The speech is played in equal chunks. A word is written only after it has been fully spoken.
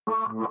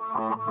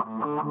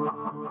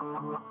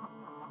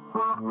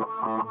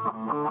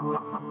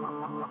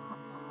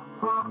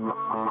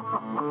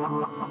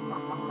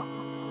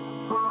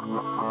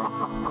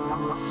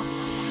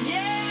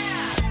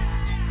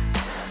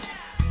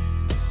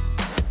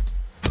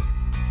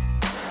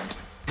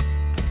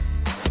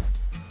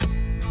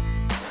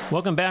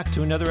Welcome back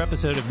to another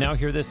episode of Now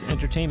Hear This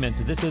Entertainment.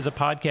 This is a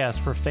podcast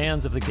for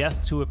fans of the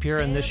guests who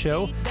appear in this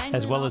show,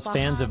 as well as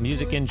fans of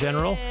music in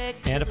general,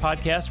 and a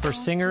podcast for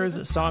singers,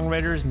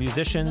 songwriters,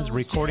 musicians,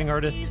 recording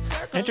artists,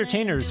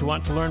 entertainers who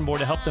want to learn more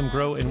to help them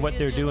grow in what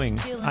they're doing.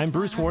 I'm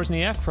Bruce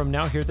Wozniak from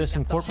Now Hear This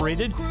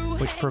Incorporated,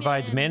 which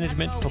provides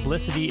management,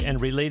 publicity, and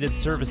related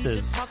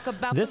services.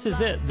 This is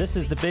it. This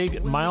is the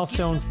big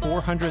milestone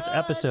 400th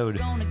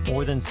episode.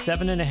 More than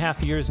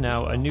 7.5 years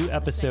now, a new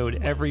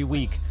episode every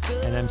week.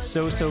 And I'm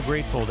so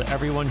grateful to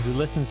everyone who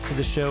listens to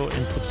the show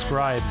and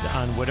subscribes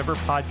on whatever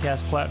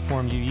podcast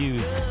platform you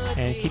use,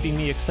 and keeping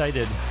me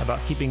excited about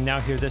keeping Now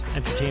Hear This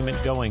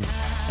Entertainment going.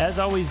 As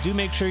always, do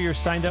make sure you're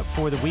signed up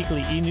for the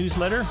weekly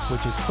e-newsletter,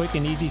 which is quick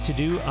and easy to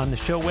do on the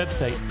show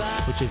website,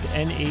 which is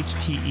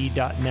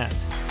nhte.net.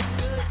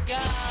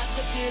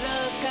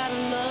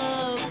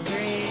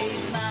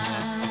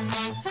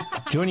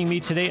 Joining me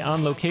today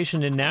on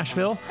location in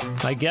Nashville,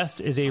 my guest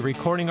is a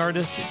recording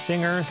artist,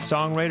 singer,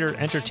 songwriter,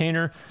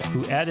 entertainer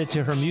who added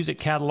to her music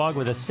catalog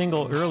with a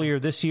single earlier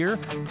this year,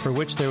 for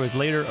which there was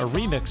later a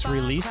remix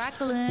released.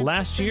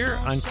 Last year,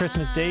 on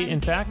Christmas Day,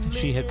 in fact,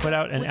 she had put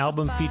out an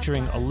album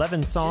featuring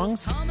 11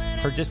 songs.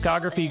 Her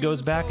discography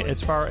goes back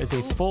as far as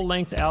a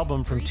full-length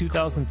album from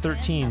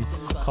 2013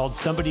 called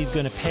Somebody's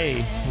Gonna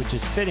Pay, which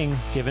is fitting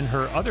given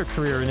her other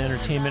career in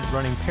entertainment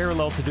running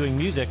parallel to doing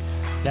music,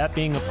 that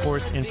being, of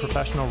course, in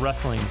professional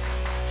wrestling.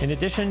 In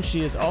addition,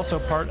 she is also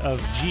part of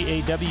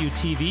GAW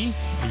TV,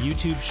 a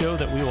YouTube show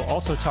that we will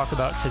also talk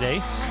about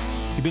today.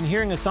 You've been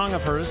hearing a song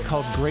of hers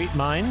called Great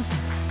Minds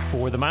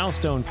for the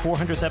milestone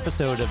 400th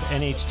episode of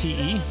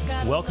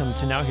NHTE. Welcome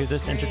to Now Hear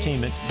This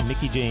Entertainment,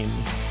 Mickie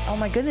James. Oh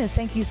my goodness,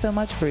 thank you so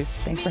much,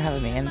 Bruce. Thanks for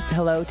having me, and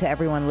hello to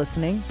everyone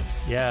listening.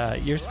 Yeah,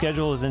 your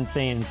schedule is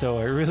insane, so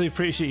I really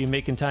appreciate you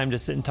making time to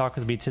sit and talk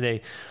with me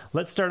today.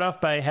 Let's start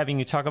off by having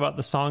you talk about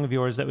the song of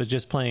yours that was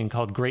just playing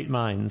called Great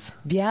Minds.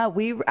 Yeah,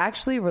 we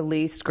actually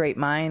released Great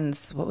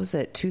Minds, what was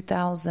it,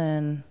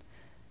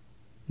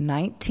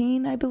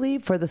 2019, I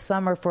believe, for a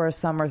summer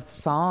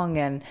song,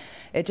 and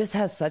it just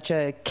has such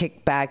a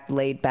kick-back,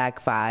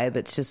 laid-back vibe.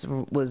 It just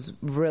was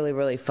really,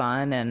 really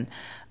fun, and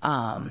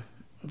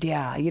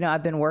yeah,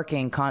 I've been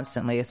working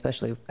constantly,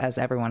 especially as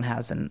everyone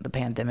has in the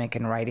pandemic,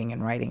 and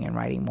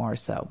writing more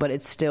so. But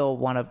it's still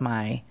one of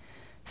my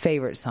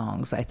favorite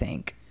songs, I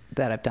think,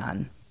 that I've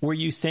done. Were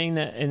you saying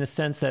that in the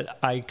sense that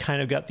I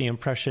kind of got the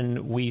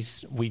impression we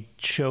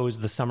chose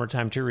the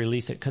summertime to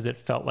release it because it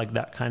felt like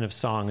that kind of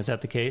song? Is that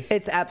the case?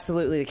 It's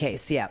absolutely the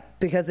case, yeah.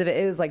 Because if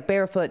it was like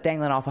barefoot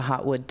dangling off a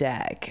hot wood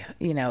deck,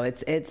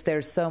 it's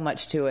there's so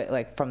much to it,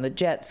 like from the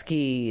jet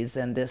skis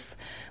and this,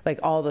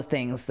 like all the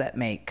things that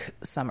make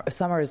summer.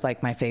 Summer is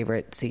like my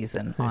favorite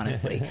season,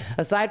 honestly.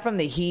 Aside from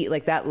the heat,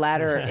 like that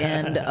latter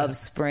end of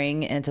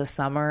spring into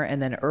summer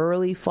and then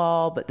early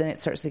fall, but then it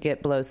starts to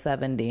get below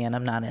 70 and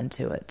I'm not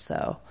into it,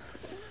 so...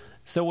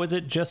 So was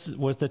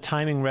the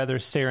timing rather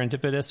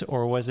serendipitous,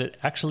 or was it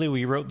actually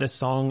we wrote this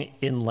song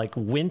in like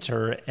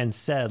winter and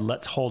said,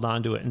 let's hold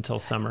on to it until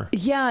summer?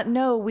 Yeah,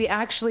 no, we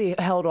actually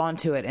held on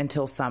to it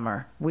until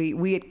summer.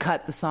 We had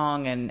cut the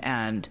song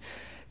and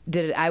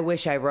did it. I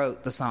wish I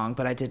wrote the song,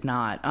 but I did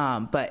not.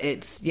 But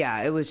it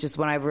was just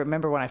when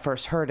I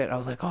first heard it, I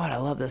was like, God, I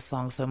love this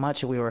song so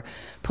much. And we were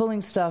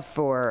pulling stuff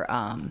for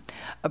a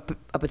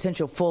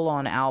potential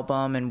full-on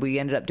album, and we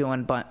ended up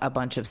doing a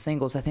bunch of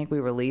singles. I think we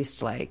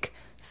released like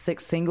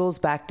 6 singles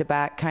back to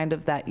back kind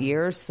of that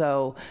year.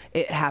 So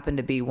it happened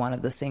to be one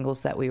of the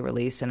singles that we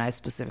released, and I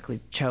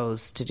specifically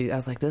chose to do. I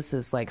was like, this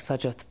is like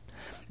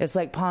it's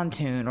like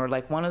Pontoon, or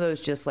like one of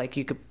those, just like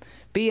you could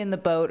be in the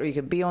boat or you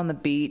could be on the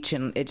beach,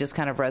 and it just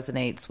kind of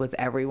resonates with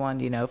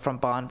everyone, from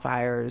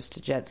bonfires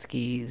to jet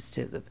skis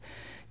to the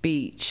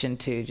beach and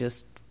to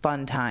just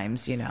fun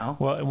times,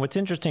 Well, and what's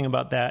interesting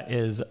about that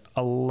is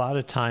a lot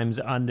of times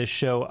on this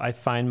show, I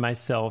find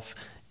myself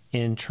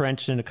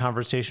entrenched in a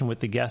conversation with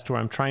the guest where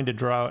I'm trying to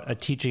draw out a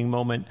teaching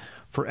moment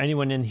for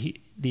anyone in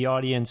the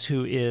audience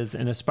who is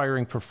an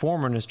aspiring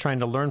performer and is trying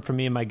to learn from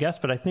me and my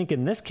guest. But I think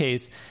in this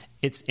case,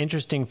 it's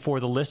interesting for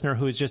the listener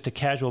who is just a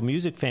casual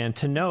music fan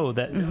to know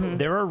that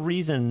there are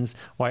reasons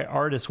why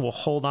artists will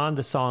hold on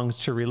to songs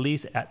to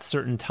release at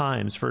certain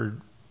times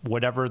for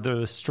whatever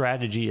the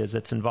strategy is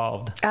that's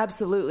involved.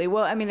 Absolutely.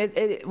 Well, I mean,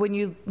 when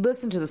you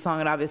listen to the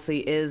song, it obviously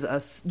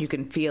is you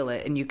can feel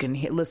it and you can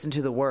listen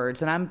to the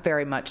words. And I'm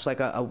very much like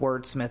a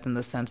wordsmith in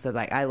the sense that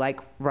I like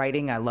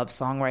writing. I love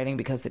songwriting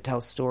because it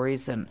tells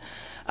stories. And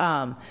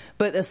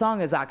but the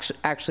song is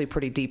actually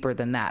pretty deeper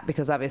than that,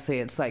 because obviously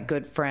it's like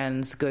good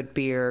friends, good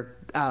beer,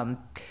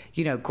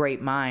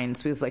 great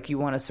minds, because like you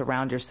want to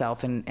surround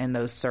yourself in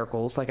those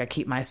circles. Like I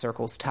keep my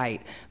circles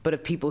tight, but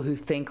of people who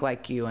think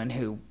like you and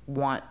who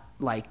want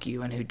like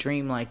you and who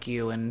dream like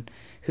you and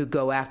who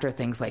go after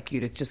things like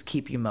you to just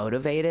keep you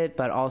motivated,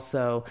 but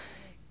also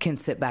can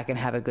sit back and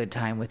have a good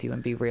time with you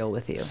and be real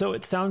with you. So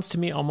it sounds to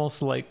me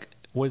almost like,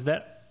 was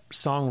that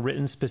song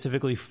written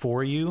specifically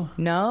for you?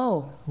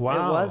 No,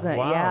 wow, it wasn't.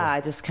 Wow. Yeah, I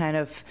just kind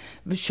of,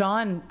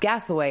 Sean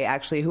Gassaway,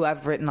 actually, who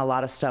I've written a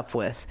lot of stuff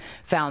with,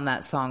 found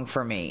that song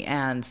for me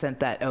and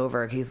sent that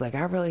over. He's like,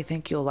 I really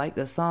think you'll like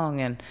this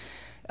song. And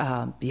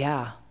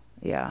yeah.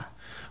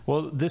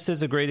 Well, this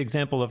is a great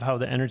example of how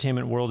the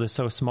entertainment world is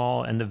so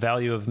small and the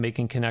value of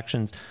making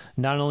connections.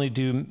 Not only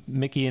do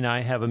Mickie and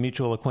I have a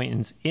mutual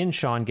acquaintance in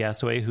Sean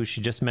Gassaway, who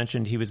she just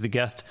mentioned, he was the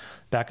guest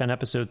back on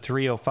episode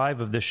 305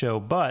 of the show,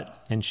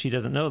 but, and she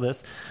doesn't know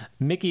this,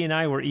 Mickie and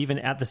I were even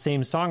at the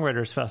same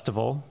Songwriters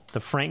Festival, the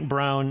Frank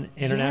Brown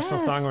International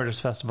Songwriters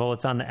Festival.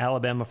 It's on the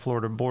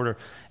Alabama-Florida border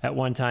at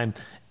one time.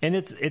 And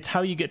it's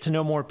how you get to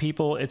know more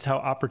people. It's how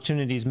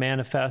opportunities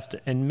manifest.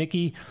 And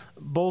Mickie,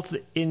 both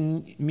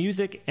in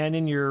music and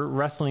in your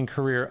wrestling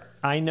career,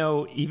 I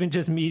know even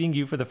just meeting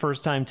you for the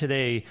first time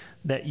today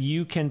that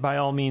you can by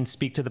all means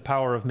speak to the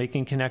power of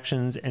making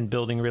connections and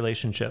building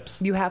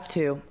relationships. You have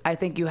to. I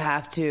think you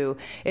have to.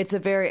 It's a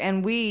very,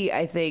 and we,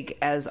 I think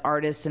as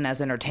artists and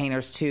as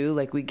entertainers too,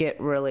 like we get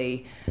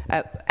really,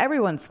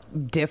 everyone's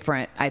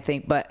different, I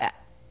think, but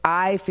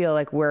I feel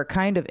like we're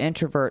kind of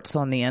introverts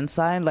on the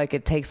inside. Like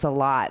it takes a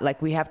lot. Like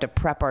we have to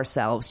prep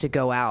ourselves to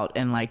go out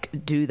and like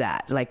do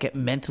that. Like it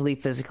mentally,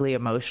 physically,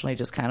 emotionally,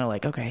 just kind of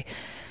like, okay,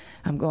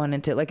 I'm going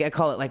into, like, I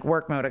call it like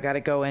work mode. I got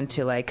to go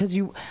into like, cause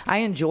I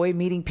enjoy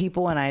meeting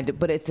people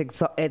but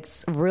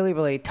it's really,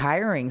 really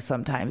tiring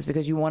sometimes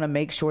because you want to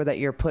make sure that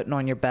you're putting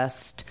on your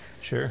best.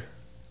 Sure.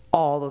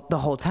 The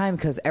whole time.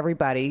 Cause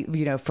everybody,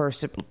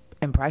 first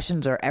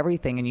impressions are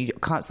everything, and you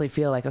constantly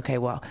feel like, okay,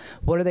 well,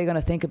 what are they going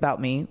to think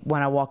about me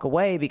when I walk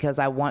away, because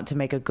I want to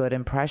make a good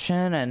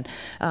impression. And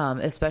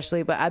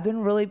especially, but I've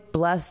been really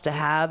blessed to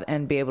have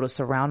and be able to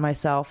surround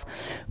myself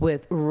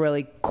with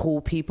really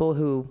cool people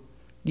who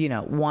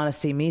want to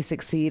see me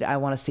succeed. I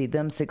want to see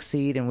them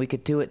succeed, and we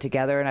could do it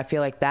together. And I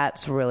feel like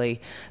that's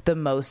really the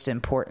most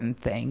important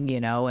thing,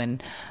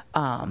 and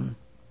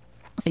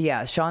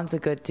yeah, Sean's a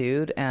good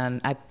dude, and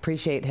I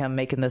appreciate him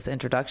making this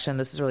introduction.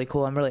 This is really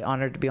cool. I'm really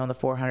honored to be on the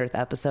 400th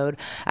episode.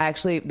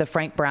 The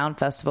Frank Brown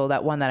Festival,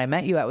 that one that I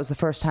met you at, was the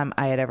first time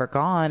I had ever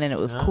gone, and it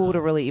was cool to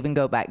really even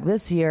go back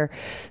this year.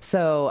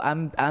 So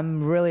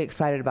I'm really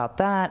excited about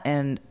that,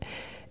 and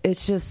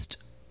it's just...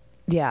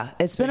 Yeah,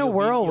 it's been a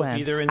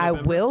whirlwind. I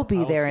will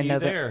be there in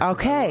November.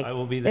 Okay. I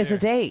will be there. It's a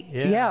date.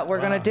 Yeah, we're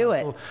going to do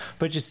it. Cool.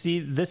 But you see,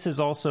 this is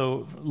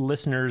also,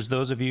 listeners,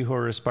 those of you who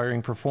are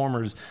aspiring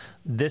performers,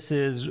 this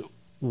is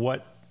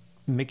what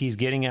Mickie's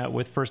getting at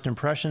with first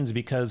impressions,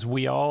 because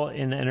we all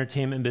in the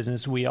entertainment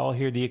business, we all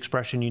hear the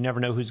expression, you never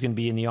know who's going to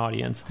be in the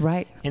audience.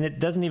 Right. And it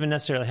doesn't even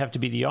necessarily have to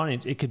be the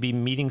audience. It could be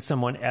meeting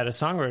someone at a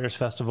songwriters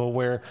festival,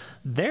 where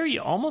there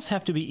you almost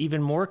have to be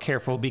even more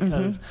careful,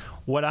 because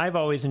what I've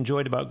always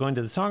enjoyed about going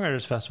to the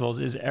songwriters festivals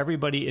is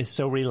everybody is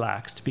so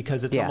relaxed,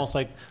 because it's almost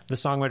like the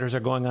songwriters are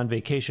going on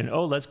vacation.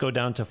 Oh, let's go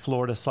down to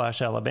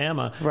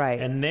Florida/Alabama. Right.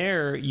 And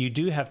there you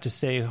do have to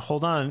say,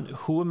 hold on,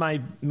 who am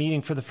I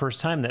meeting for the first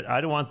time that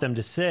I don't want them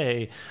to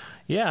say,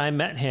 yeah, I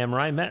met him or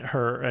I met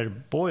her,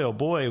 and boy, oh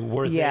boy,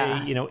 were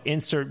they,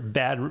 insert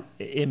bad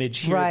image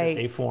here that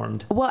they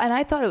formed. Well, and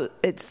I thought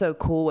it's so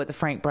cool what the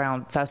Frank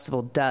Brown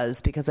Festival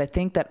does, because I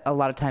think that a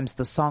lot of times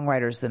the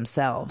songwriters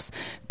themselves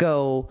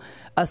go,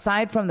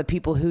 aside from the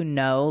people who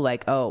know,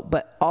 like,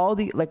 but all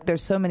the, like,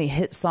 there's so many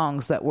hit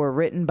songs that were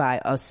written by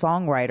a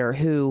songwriter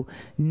who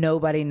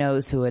nobody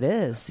knows who it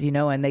is,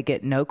 and they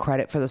get no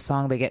credit for the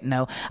song. They get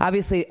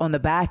obviously on the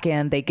back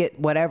end, they get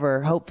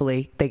whatever,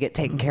 hopefully they get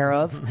taken care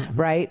of,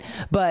 right?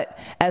 But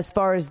as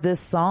far as this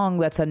song,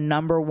 that's a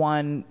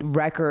 #1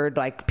 record,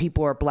 like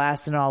people are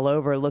blasting all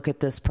over, look at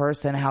this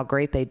person, how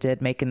great they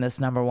did making this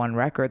 #1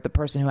 record. The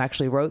person who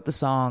actually wrote the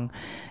song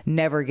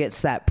never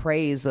gets that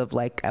praise of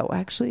like, oh,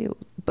 actually,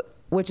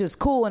 which is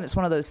cool. And it's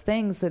one of those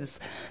things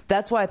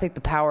that's why I think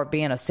the power of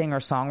being a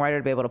singer-songwriter,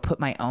 to be able to put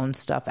my own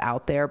stuff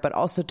out there, but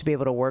also to be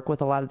able to work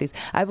with a lot of these.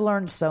 I've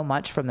learned so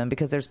much from them,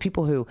 because there's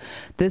people who,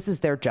 this is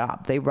their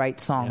job. They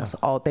write songs,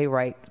 they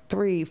write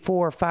 3,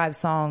 4, 5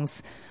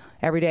 songs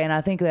every day. And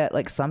I think that,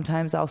 like,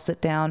 sometimes I'll sit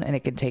down and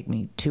it can take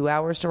me 2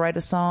 hours to write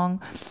a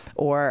song,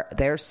 or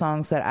there's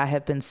songs that I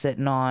have been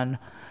sitting on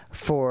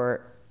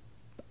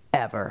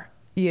forever.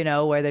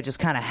 Where they're just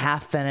kind of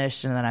half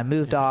finished, and then I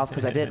moved off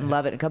because I didn't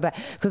love it and come back,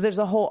 because there's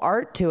a whole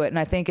art to it. And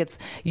I think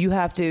you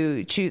have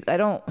to choose.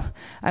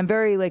 I'm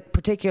very like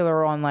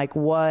particular on like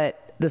what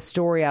the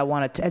story I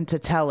want to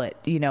tell it,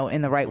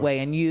 in the right way,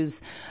 and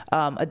use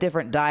a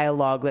different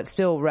dialogue that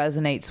still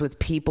resonates with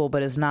people,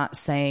 but is not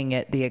saying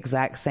it the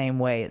exact same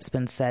way it's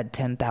been said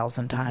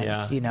 10,000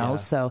 times,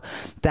 So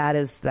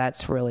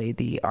that's really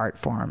the art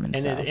form.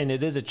 And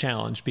it is a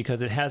challenge,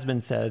 because it has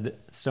been said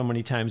so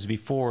many times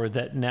before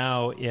that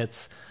now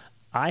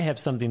I have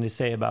something to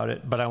say about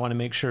it, but I want to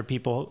make sure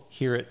people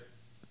hear it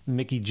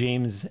Mickie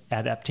James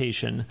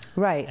adaptation.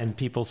 Right. And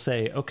people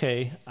say,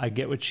 okay, I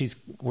get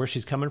where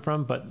she's coming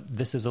from, but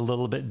this is a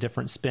little bit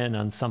different spin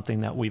on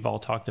something that we've all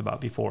talked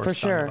about before. For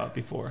sure. About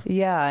before.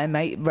 Yeah. It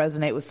might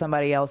resonate with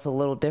somebody else a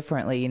little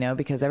differently,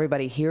 because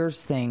everybody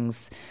hears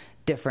things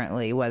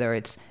differently, whether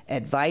it's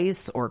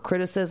advice or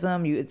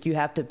criticism. You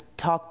have to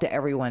talk to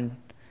everyone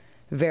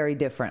very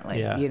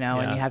differently, and you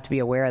have to be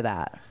aware of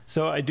that.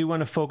 So I do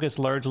want to focus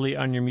largely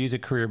on your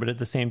music career, but at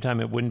the same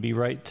time, it wouldn't be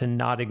right to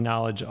not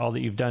acknowledge all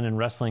that you've done in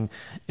wrestling.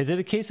 Is it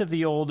a case of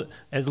the old,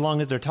 as long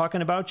as they're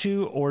talking about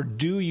you, or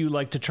do you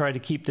like to try to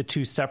keep the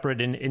two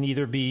separate and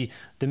either be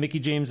the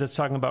Mickie James that's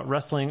talking about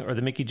wrestling or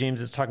the Mickie James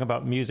that's talking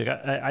about music?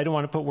 I don't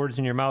want to put words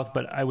in your mouth,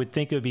 but I would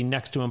think it would be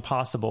next to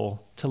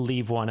impossible to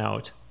leave one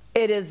out.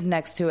 It is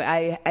next to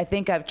it. I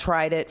think I've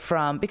tried it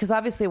because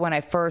obviously when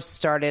I first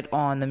started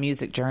on the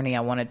music journey,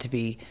 I wanted to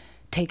be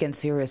taken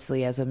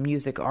seriously as a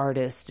music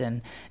artist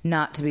and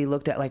not to be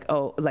looked at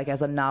like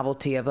as a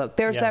novelty of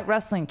there's that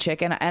wrestling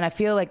chick. And I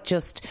feel like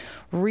just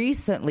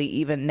recently,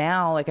 even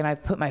now, and I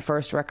put my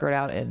first record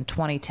out in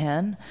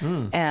 2010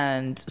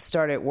 and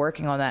started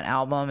working on that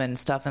album and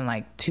stuff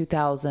in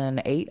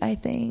 2008, I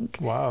think.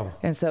 Wow.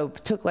 And so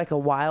it took a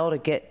while to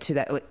get to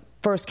that.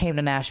 First came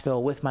to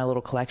Nashville with my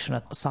little collection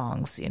of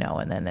songs,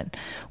 and then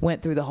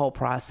went through the whole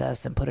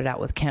process and put it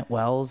out with Kent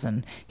Wells,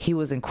 and he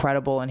was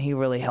incredible and he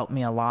really helped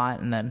me a lot.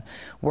 And then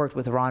worked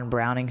with Ron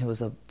Browning, who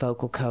was a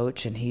vocal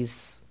coach, and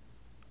he's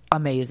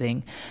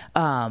amazing.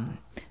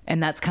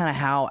 And that's kind of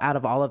how, out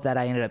of all of that,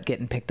 I ended up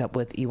getting picked up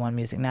with E1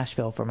 Music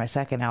Nashville for my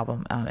second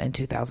album in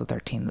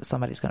 2013, the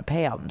Somebody's Gonna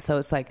Pay album. So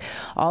it's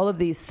all of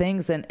these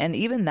things, and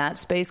even that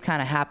space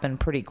kind of happened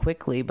pretty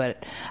quickly,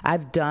 but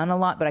I've done a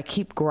lot, but I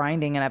keep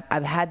grinding, and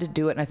I've had to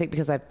do it, and I think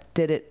because I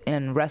did it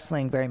in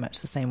wrestling very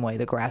much the same way,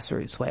 the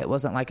grassroots way. It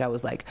wasn't like I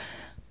was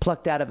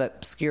plucked out of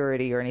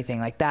obscurity or anything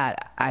like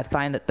that. I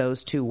find that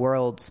those two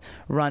worlds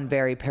run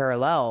very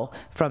parallel,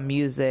 from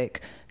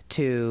music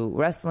to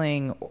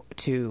wrestling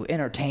to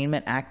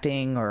entertainment,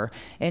 acting, or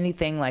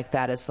anything like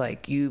that. It's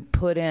you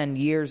put in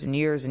years and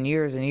years and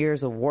years and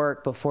years of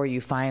work before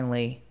you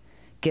finally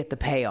get the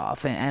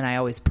payoff. And I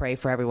always pray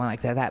for everyone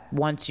like that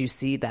once you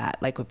see that,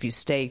 if you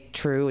stay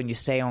true and you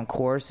stay on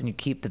course and you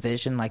keep the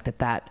vision,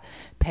 that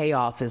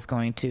payoff is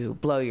going to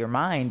blow your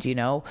mind,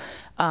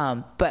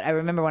 But I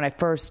remember when I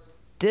first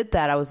did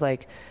that, I was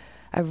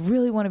I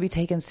really want to be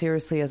taken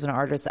seriously as an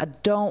artist. I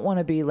don't want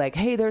to be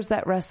hey, there's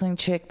that wrestling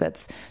chick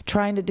that's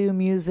trying to do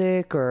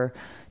music or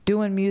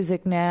doing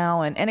music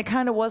now. And it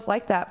kind of was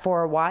like that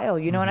for a while,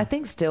 and I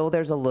think still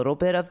there's a little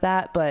bit of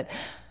that, but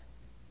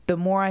the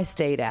more I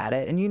stayed at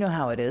it, and you know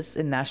how it is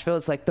in Nashville,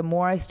 it's the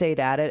more I stayed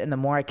at it and the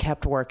more I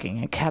kept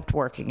working,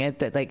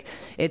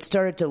 it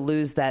started to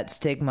lose that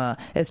stigma,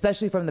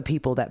 especially from the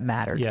people that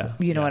mattered.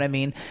 You know what I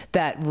mean?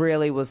 That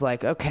really was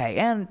okay.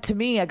 And to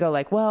me, I go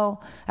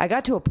well, I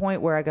got to a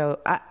point where I go,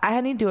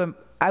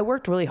 I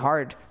worked really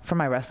hard for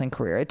my wrestling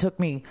career. It took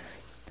me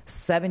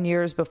 7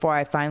 years before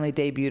I finally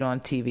debuted on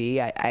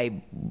TV.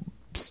 I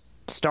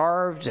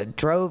starved,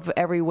 drove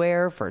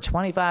everywhere for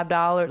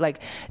 $25,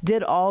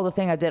 did all the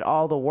thing. I did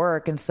all the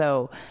work. And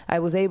so I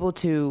was able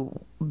to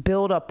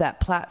build up that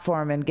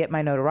platform and get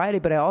my notoriety,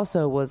 but I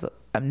also was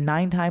a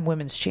 9-time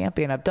women's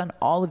champion. I've done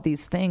all of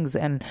these things.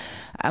 And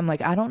I'm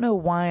I don't know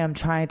why I'm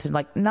trying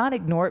to not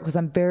ignore it, because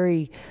I'm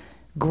very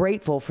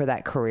grateful for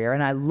that career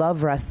and I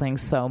love wrestling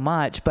so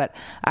much, but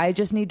I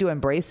just need to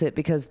embrace it,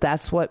 because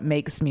that's what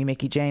makes me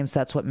Mickie James.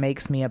 That's what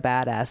makes me a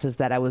badass, is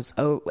that I was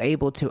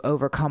able to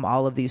overcome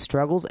all of these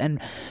struggles. And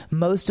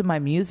most of my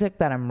music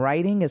that I'm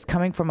writing is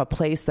coming from a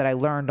place that I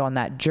learned on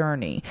that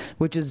journey,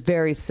 which is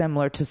very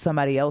similar to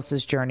somebody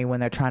else's journey when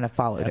they're trying to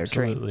follow their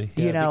dream.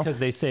 Yeah, because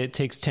they say it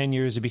takes 10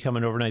 years to become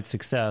an overnight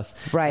success.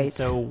 Right. And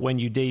so when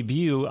you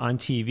debut on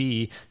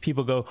TV,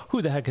 people go,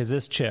 who the heck is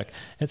this chick?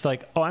 It's oh,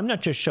 I'm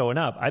not just showing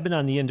up. I've been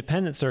on the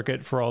independent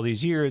circuit for all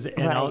these years,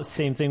 and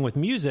same thing with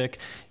music.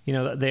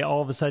 They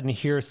all of a sudden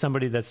hear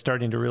somebody that's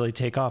starting to really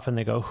take off, and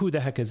they go, who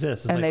the heck is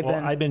this? It's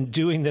I've been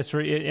doing this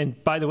for,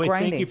 and by the way,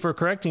 grinding. Thank you for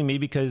correcting me,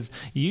 because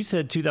you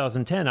said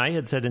 2010. I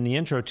had said in the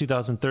intro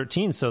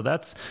 2013. So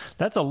that's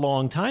a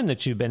long time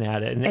that you've been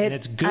at it. And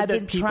it's good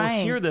that people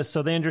hear this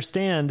so they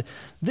understand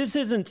this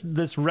isn't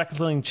this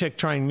wrestling chick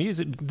trying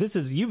music.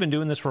 You've been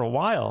doing this for a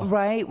while.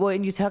 Right. Well,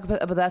 and you talk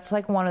about, but that's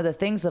one of the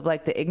things of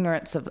the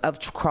ignorance of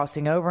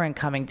crossing over and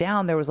coming down.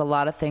 There was a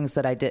lot of things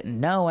that I didn't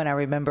know. And I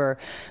remember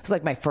it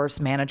was my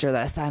first manager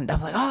that I signed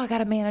up, oh, I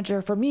got a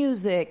manager for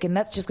music, and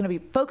that's just going to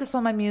be focused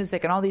on my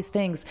music and all these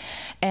things.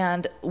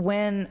 And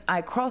when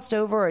I crossed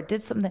over or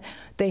did something,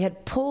 they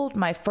had pulled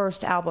my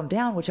first album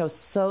down, which I was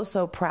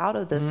so proud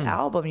of this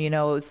album. It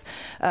was,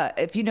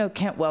 if you know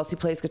Kent Wells, he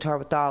plays guitar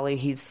with Dolly.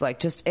 He's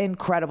just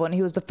incredible. And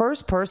he was the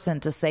first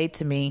person to say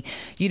to me,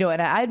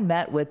 and I'd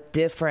met with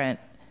different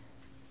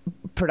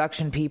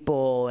production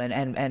people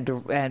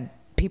and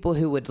people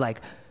who would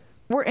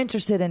were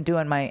interested in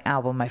doing my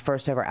album, my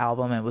first ever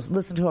album, and was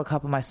listening to a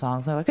couple of my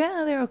songs. I'm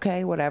yeah, they're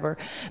okay, whatever.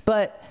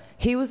 But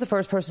he was the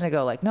first person to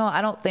go no,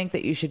 I don't think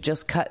that you should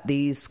just cut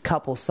these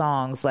couple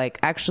songs.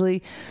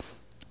 Actually,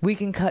 we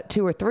can cut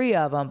 2 or 3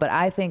 of them, but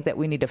I think that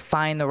we need to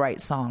find the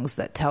right songs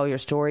that tell your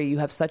story. You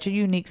have such a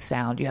unique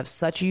sound. You have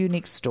such a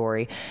unique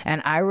story.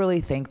 And I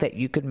really think that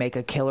you could make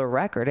a killer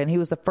record. And he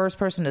was the first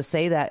person to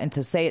say that, and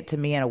to say it to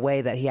me in a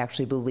way that he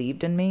actually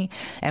believed in me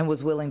and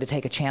was willing to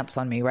take a chance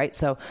on me. Right.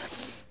 So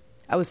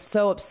I was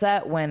so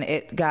upset when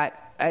it got,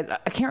 I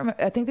can't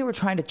remember. I think they were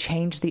trying to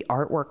change the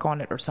artwork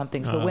on it or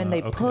something. So when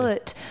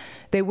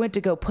they went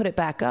to go put it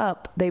back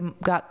up, they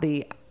got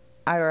the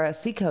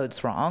IRSC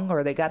codes wrong,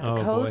 or they got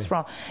the codes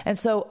wrong. And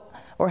so,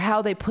 or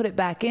how they put it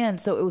back in.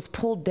 So it was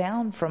pulled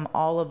down from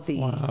all of the,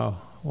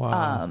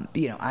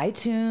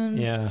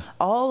 iTunes,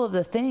 all of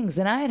the things.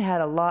 And I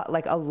had a lot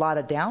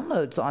of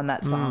downloads on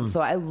that song.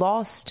 So I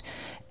lost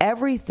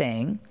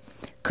everything.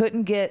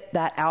 Couldn't get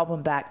that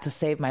album back to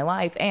save my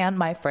life. And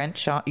my friend,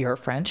 your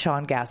friend,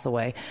 Sean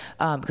Gassaway,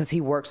 because he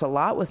works a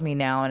lot with me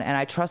now, and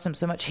I trust him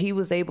so much. He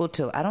was able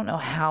to, I don't know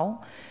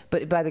how,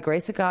 but by the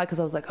grace of God,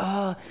 because I was like,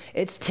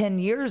 it's 10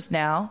 years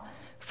now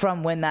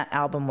from when that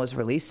album was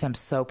released. I'm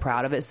so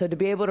proud of it. So to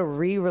be able to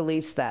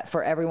re-release that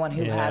for everyone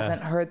who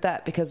hasn't heard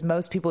that, because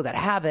most people that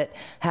have it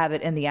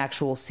in the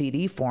actual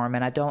CD form,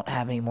 and I don't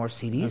have any more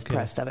CDs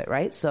pressed of it,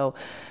 right? So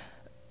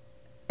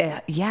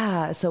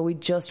so we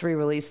just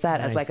re-released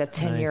that as like a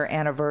 10-year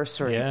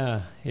anniversary.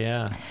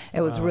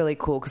 It was really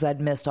cool because I'd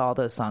missed all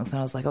those songs, and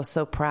I was like, I was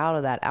so proud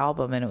of that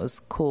album, and it was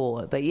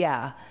cool. But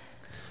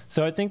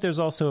So I think there's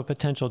also a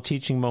potential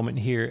teaching moment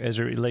here as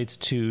it relates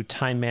to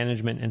time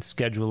management and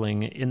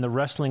scheduling. In the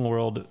wrestling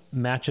world,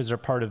 matches are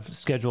part of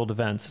scheduled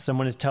events.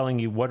 Someone is telling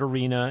you what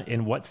arena,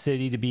 in what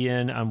city to be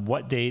in, on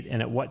what date,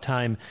 and at what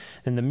time.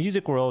 In the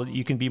music world,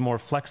 you can be more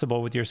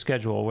flexible with your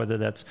schedule, whether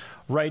that's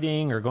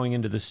writing or going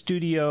into the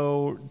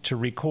studio to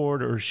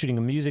record or shooting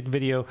a music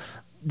video.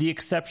 The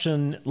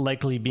exception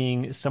likely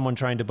being someone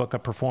trying to book a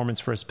performance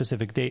for a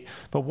specific date.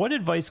 But what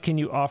advice can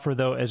you offer,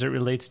 though, as it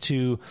relates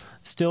to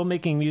still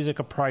making music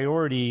a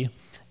priority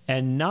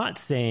and not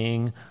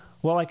saying,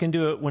 well, I can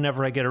do it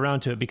whenever I get around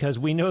to it? Because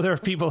we know there are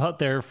people out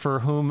there for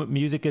whom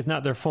music is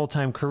not their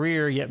full-time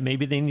career, yet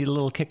maybe they need a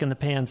little kick in the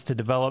pants to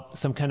develop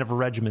some kind of a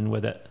regimen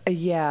with it.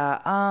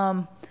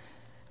 I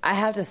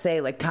have to say,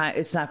 time,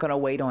 it's not going to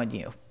wait on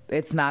you.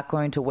 It's not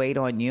going to wait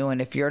on you.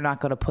 And if you're not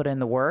going to put in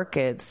the work,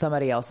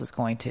 somebody else is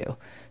going to.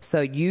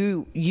 So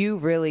you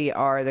really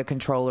are the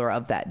controller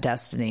of that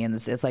destiny. And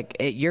it's like,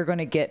 you're going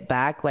to get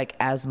back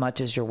as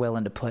much as you're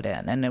willing to put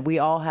in. And then we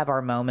all have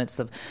our moments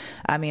of,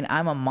 I'm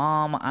a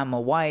mom, I'm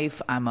a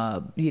wife, I'm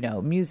a,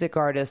 music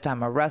artist,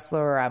 I'm a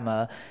wrestler, I'm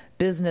a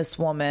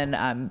businesswoman,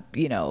 I'm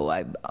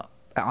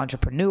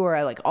entrepreneur.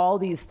 I like all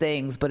these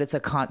things, but it's a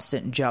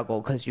constant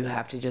juggle because you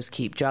have to just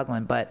keep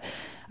juggling. But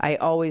I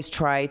always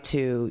try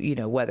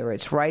to, whether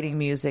it's writing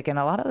music, and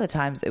a lot of the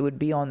times it would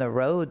be on the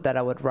road that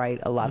I would write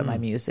a lot of my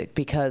music,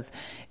 because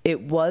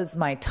it was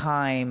my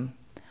time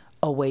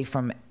away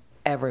from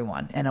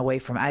everyone and away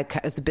from,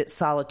 it's a bit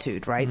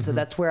solitude, right? So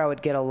that's where I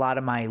would get a lot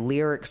of my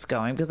lyrics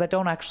going, because I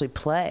don't actually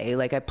play.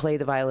 I play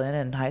the violin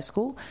in high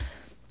school,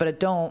 but I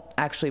don't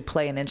actually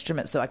play an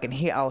instrument. So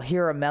I'll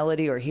hear a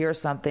melody or hear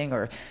something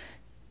or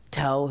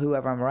tell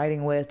whoever I'm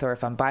writing with, or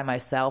if I'm by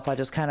myself, I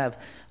just kind of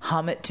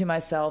hum it to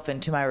myself and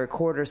to my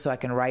recorder so I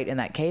can write in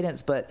that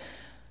cadence. But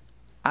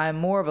I'm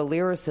more of a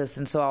lyricist,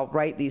 and so I'll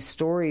write these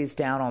stories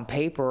down on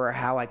paper, or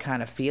how I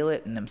kind of feel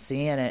it and I'm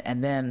seeing it,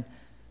 and then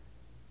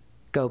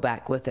go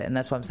back with it. And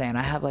that's what I'm saying.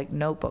 I have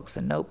notebooks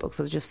and notebooks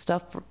of just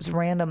stuff,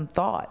 random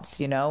thoughts,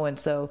 and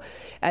so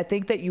I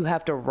think that you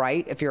have to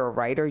write. If you're a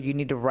writer, you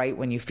need to write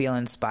when you feel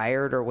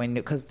inspired, or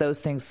because those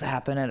things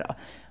happen at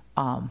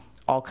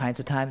all kinds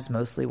of times,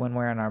 mostly when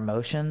we're in our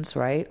emotions,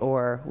 right?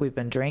 Or we've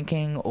been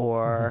drinking,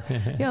 or,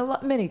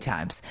 many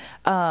times.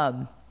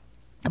 But,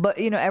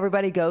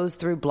 everybody goes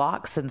through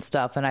blocks and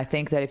stuff. And I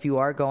think that if you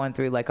are going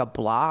through a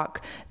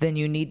block, then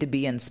you need to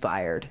be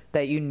inspired,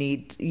 that you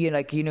need, you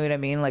know what I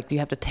mean? You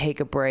have to take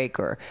a break,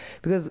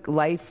 because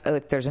life,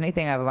 if there's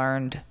anything I've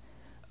learned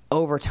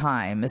over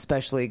time,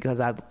 especially because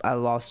I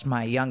lost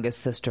my youngest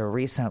sister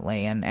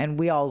recently, and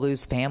we all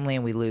lose family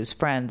and we lose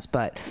friends,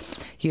 but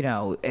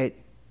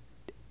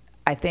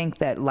I think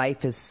that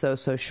life is so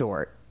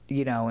short,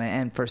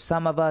 and for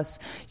some of us,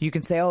 you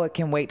can say, oh, it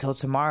can wait till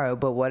tomorrow,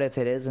 but what if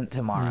it isn't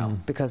tomorrow?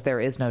 Because there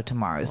is no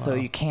tomorrow. Wow. So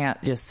you can't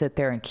just sit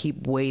there and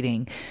keep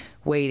waiting,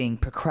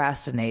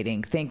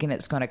 procrastinating, thinking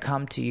it's going to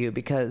come to you,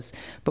 because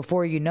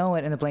before you know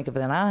it, in the blink of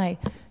an eye,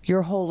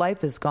 your whole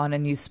life is gone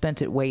and you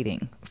spent it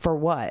waiting. For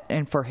what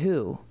and for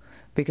who?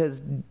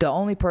 Because the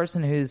only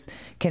person who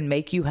can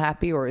make you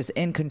happy or is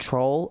in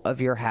control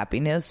of your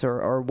happiness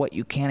or what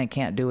you can and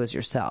can't do is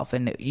yourself.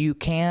 And you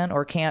can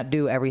or can't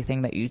do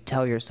everything that you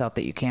tell yourself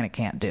that you can and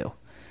can't do,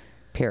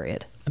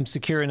 period. I'm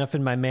secure enough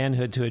in my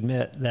manhood to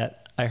admit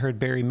that I heard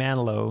Barry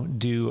Manilow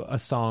do a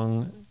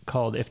song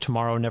called If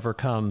Tomorrow Never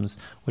Comes,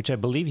 which I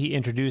believe he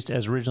introduced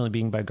as originally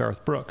being by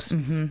Garth Brooks.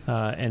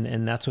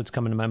 And that's what's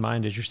coming to my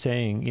mind as you're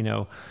saying,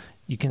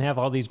 you can have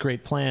all these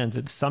great plans.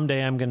 It's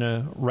someday I'm going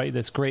to write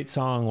this great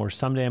song, or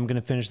someday I'm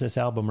going to finish this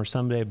album, or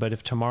someday, but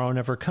if tomorrow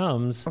never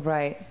comes,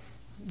 right,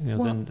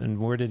 and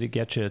where did it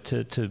get you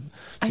to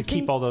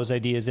keep all those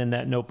ideas in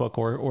that notebook,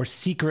 or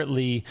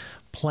secretly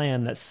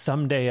plan that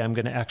someday I'm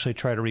going to actually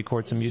try to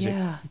record some music?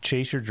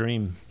 Chase your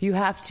dream. You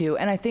have to.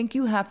 And I think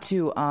you have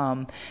to,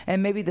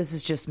 and maybe this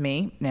is just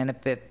me, and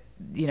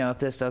if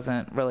this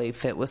doesn't really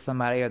fit with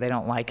somebody or they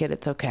don't like it,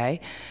 it's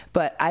okay.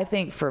 But I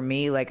think for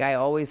me, like, I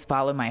always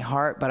follow my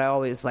heart, but I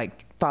always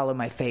follow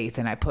my faith,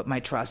 and I put my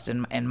trust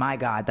in my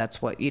God.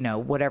 That's what,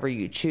 whatever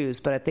you choose.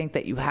 But I think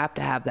that you have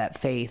to have that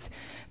faith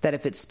that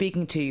if it's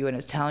speaking to you and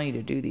it's telling you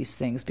to do these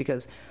things,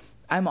 because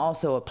I'm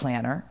also a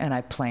planner and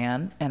I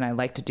plan and I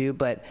like to do,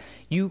 but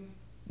you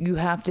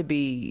have to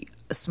be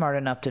smart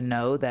enough to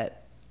know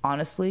that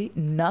honestly,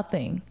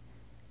 nothing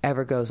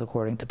ever goes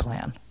according to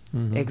plan.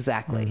 Mm-hmm.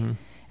 Exactly. Mm-hmm.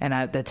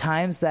 And the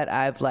times that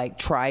I've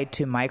tried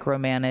to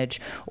micromanage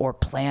or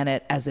plan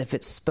it as if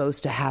it's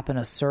supposed to happen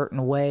a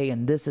certain way,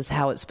 and this is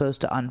how it's supposed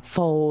to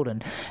unfold,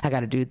 and I got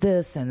to do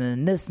this, and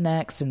then this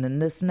next, and then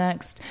this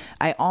next,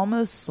 I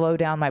almost slow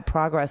down my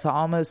progress. I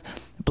almost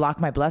block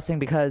my blessing,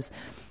 because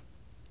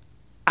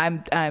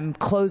I'm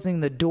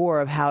closing the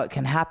door of how it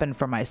can happen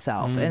for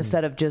myself,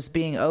 instead of just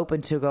being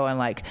open to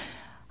going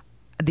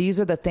these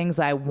are the things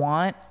I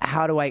want.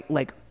 How do I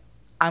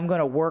I'm going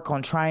to work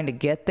on trying to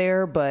get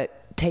there, but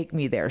take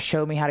me there,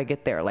 show me how to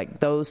get there.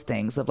 Those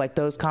things of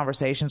those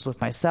conversations with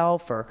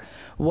myself, or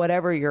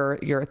whatever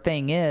your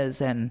thing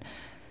is. And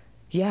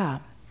yeah,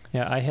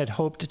 I had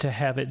hoped to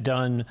have it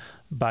done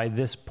by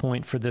this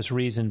point for this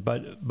reason,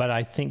 but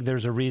I think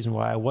there's a reason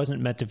why I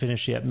wasn't meant to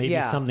finish yet.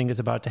 Maybe something is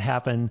about to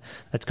happen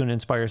that's going to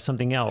inspire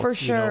something else. For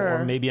sure.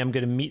 Or maybe I'm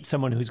going to meet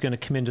someone who's going to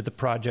come into the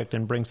project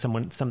and bring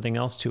something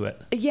else to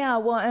it. Yeah,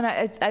 well, and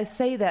I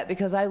say that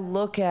because I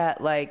look at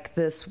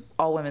this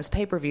all women's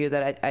pay-per-view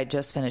that I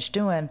just finished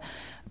doing,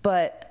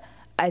 but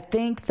I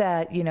think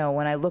that,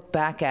 when I look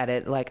back at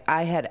it,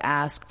 I had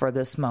asked for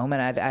this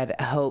moment.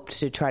 I'd hoped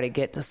to try to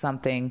get to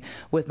something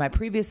with my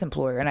previous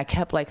employer, and I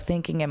kept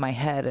thinking in my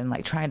head and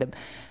trying to,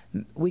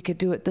 we could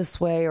do it this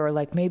way, or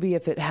maybe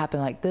if it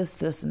happened like this,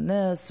 this, and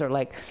this,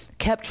 or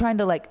kept trying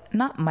to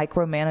not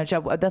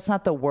micromanage. That's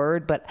not the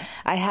word, but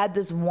I had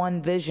this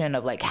one vision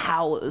of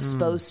how it was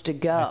supposed to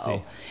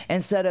go,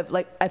 instead of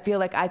I feel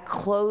like I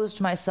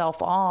closed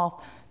myself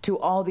off to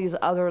all these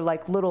other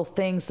little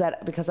things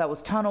because I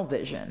was tunnel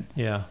vision.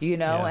 Yeah.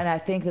 And I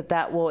think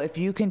that will, if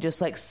you can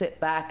just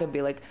sit back and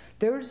be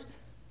there's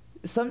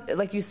some,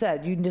 you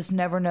said, you just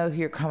never know who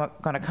you're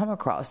going to come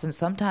across. And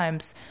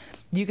sometimes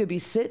you could be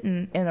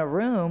sitting in a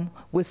room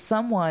with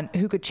someone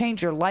who could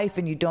change your life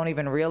and you don't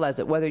even realize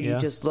it, whether you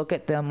just look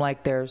at them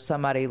like they're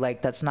somebody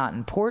that's not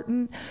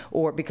important,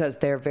 or because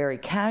they're very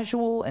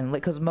casual. And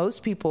because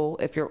most people,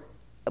 if you're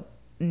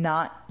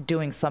not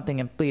doing something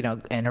in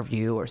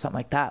interview or something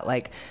like that,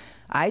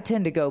 I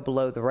tend to go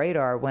below the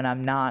radar when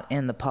I'm not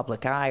in the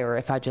public eye, or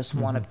if I just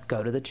want to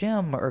go to the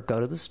gym or go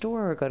to the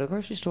store or go to the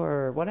grocery store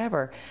or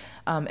whatever,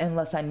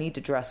 unless I need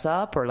to dress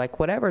up or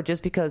whatever,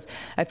 just because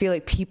I feel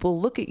like people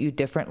look at you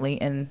differently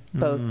in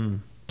both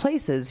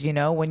places,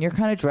 when you're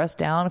kind of dressed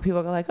down and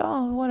people go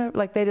oh,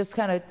 whatever, they just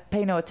kind of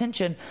pay no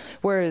attention.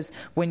 Whereas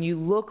when you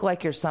look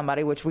like you're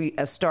somebody, which we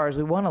as stars,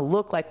 we want to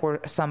look like we're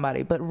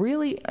somebody, but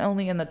really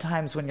only in the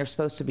times when you're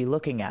supposed to be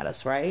looking at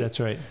us, right? That's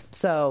right.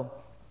 So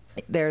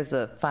there's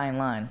a fine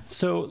line.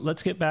 So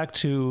let's get back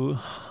to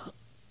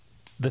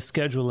the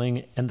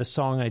scheduling and the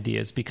song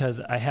ideas,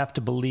 because I have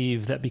to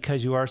believe that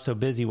because you are so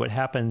busy, what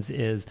happens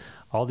is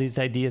all these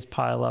ideas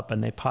pile up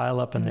and they pile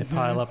up and they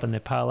pile up and they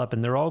pile up,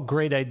 and they're all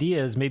great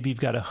ideas. Maybe you've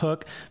got a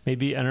hook.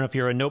 Maybe, I don't know if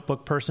you're a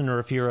notebook person or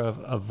if you're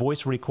a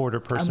voice recorder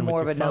person. I'm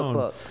more with your of a phone.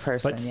 notebook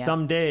person. But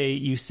someday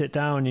you sit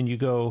down and you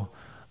go,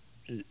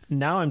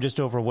 now I'm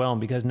just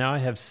overwhelmed because now I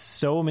have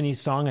so many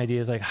song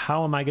ideas.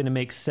 How am I going to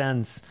make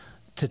sense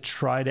to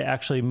try to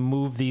actually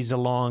move these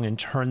along and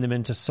turn them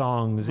into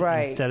songs,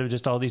 instead of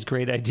just all these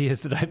great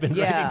ideas that I've been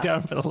writing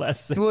down for the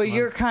last 6 months. Well,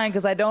 you're kind,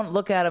 because I don't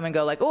look at them and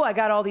go oh, I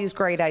got all these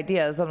great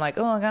ideas. I'm I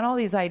got all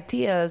these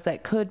ideas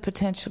that could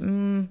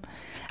potentially,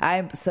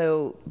 I'm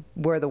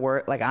the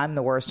worst, I'm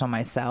the worst on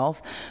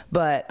myself.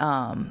 But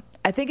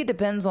I think it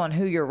depends on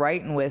who you're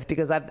writing with,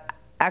 because I've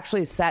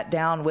actually sat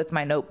down with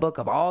my notebook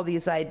of all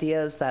these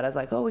ideas that I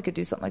was oh, we could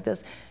do something like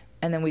this.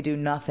 And then we do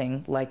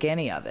nothing like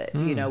any of it.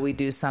 We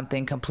do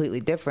something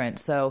completely different.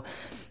 So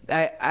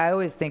I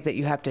always think that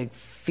you have to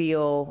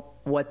feel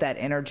what that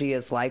energy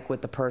is like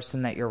with the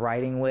person that you're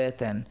writing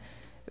with. And,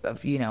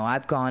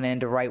 I've gone in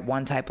to write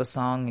one type of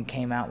song and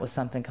came out with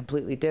something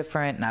completely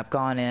different. And I've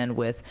gone in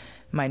with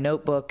my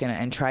notebook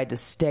and tried to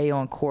stay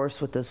on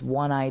course with this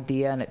one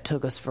idea, and it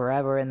took us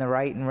forever in the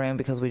writing room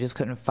because we just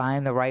couldn't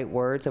find the right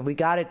words, and we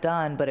got it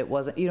done, but it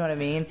wasn't, you know what I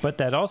mean? But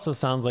that also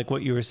sounds like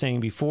what you were saying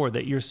before,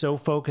 that you're so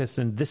focused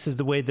and this is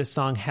the way this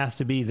song has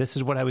to be. This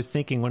is what I was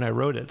thinking when I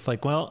wrote it. It's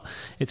well,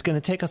 it's going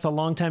to take us a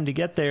long time to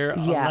get there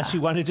unless you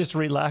want to just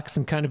relax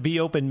and kind of be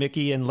open,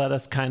 Mickie, and let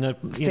us kind of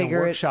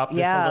workshop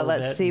this a little bit.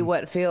 Let's see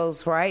what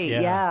feels right.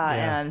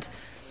 And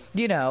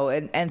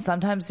and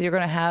sometimes you're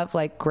going to have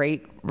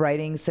great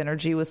writing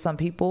synergy with some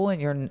people,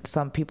 and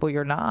some people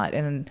you're not.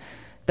 And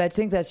I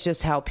think that's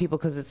just how people,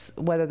 because it's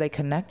whether they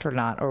connect or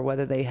not, or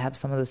whether they have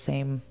some of the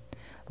same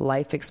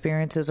life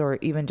experiences, or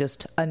even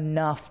just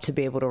enough to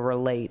be able to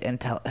relate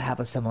and have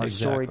a similar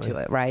story to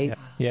it, right?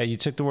 Yeah, you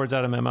took the words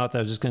out of my mouth. I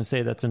was just going to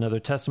say that's another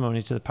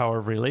testimony to the power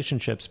of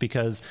relationships,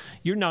 because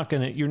you're not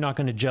going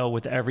to gel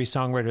with every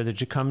songwriter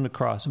that you come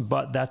across,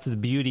 but that's the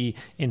beauty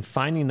in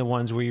finding the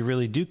ones where you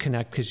really do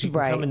connect, because you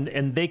can come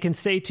and they can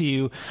say to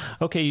you,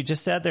 okay, you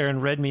just sat there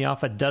and read me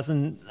off a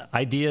dozen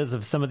ideas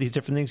of some of these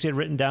different things you had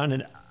written down,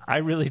 and I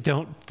really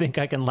don't think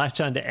I can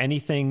latch on to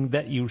anything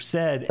that you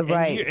said.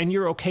 And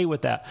you're okay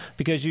with that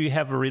because you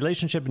have a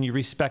relationship and you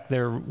respect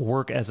their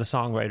work as a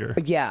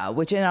songwriter. Yeah,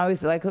 and I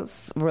always like,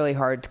 it's really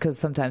hard because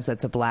sometimes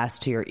that's a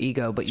blast to your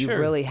ego, but you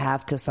really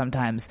have to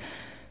sometimes.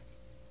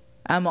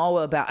 I'm all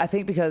about, I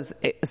think because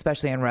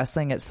especially in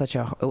wrestling, it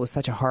was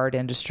such a hard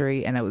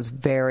industry, and it was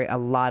a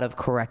lot of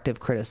corrective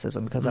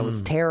criticism, because I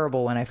was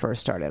terrible when I first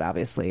started,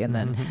 obviously. And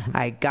then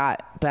I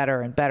got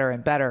better and better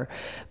and better,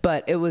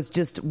 but it was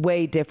just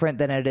way different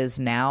than it is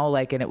now.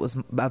 And it was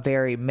a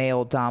very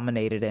male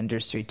dominated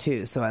industry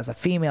too. So as a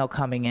female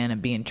coming in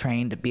and being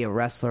trained to be a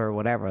wrestler or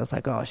whatever, I was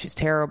like, oh, she's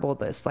terrible.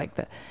 This, like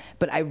that.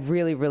 But I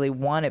really, really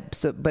wanted,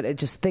 but it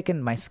just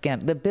thickened my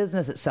skin. The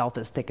business itself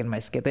has thickened my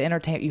skin. The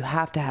entertainment, you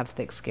have to have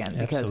thick skin.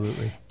 Because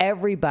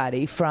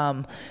everybody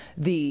from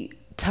the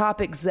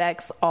top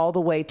execs all the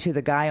way to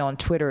the guy on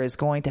Twitter is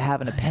going to have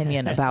an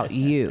opinion about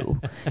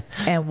you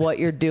and what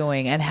you're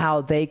doing and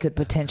how they could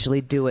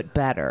potentially do it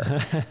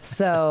better.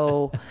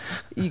 So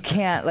you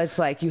can't, it's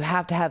like you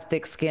have to have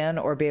thick skin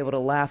or be able to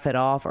laugh it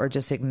off or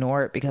just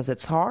ignore it, because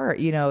it's hard.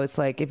 It's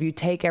like if you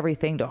take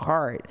everything to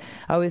heart,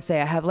 I always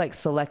say I have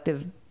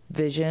selective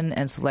vision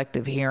and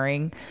selective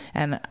hearing,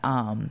 and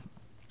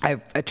I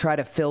try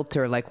to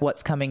filter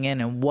what's coming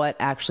in and what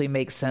actually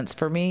makes sense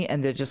for me,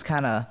 and they're just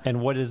kind of.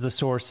 And what is the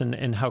source,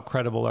 and how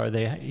credible are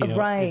they?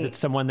 Is it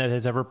someone that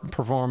has ever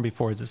performed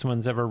before? Is it someone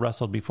that's ever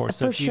wrestled before?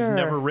 So if you've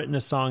never written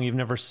a song, you've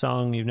never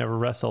sung, you've never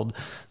wrestled,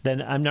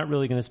 then I'm not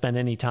really going to spend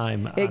any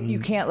time.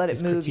 You can't let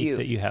it move you.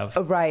 That you have,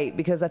 right?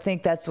 Because I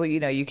think that's what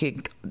you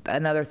could.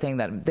 Another thing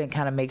that then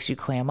kind of makes you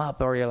clam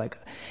up, or you're like,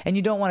 and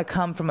you don't want to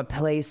come from a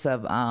place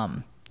of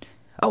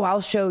oh,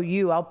 I'll show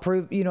you, I'll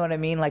prove, you know what I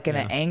mean? In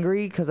an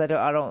angry, because I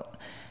don't,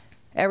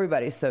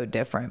 everybody's so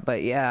different,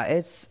 but yeah,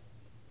 it's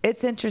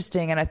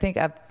interesting. And I think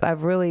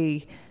I've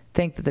really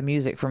think that the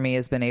music for me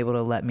has been able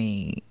to let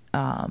me,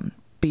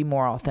 be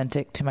more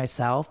authentic to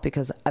myself,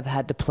 because I've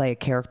had to play a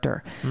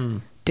character,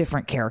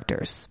 different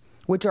characters,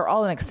 which are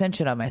all an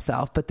extension of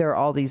myself, but they're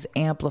all these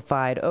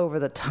amplified, over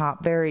the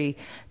top, very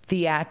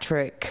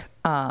theatric,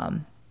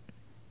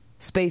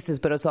 spaces,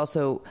 but it's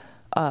also,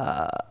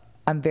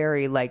 I'm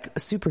very a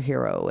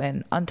superhero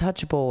and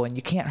untouchable, and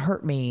you can't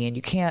hurt me, and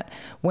you can't,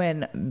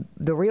 when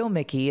the real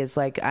Mickie is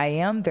I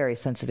am very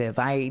sensitive.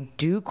 I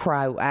do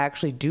cry. I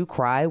actually do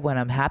cry when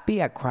I'm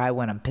happy. I cry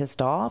when I'm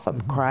pissed off. I'm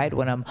cried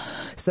when I'm,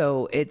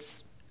 so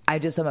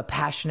I'm a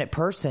passionate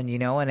person,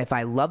 and if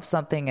I love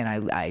something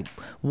and I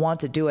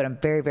want to do it, I'm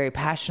very, very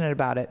passionate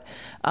about it.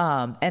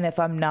 And if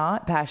I'm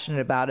not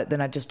passionate about it,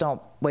 then I just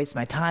don't waste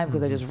my time,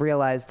 because I just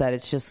realize that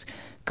it's just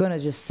going to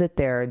just sit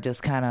there and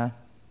just kind of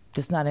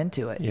just not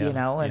into it,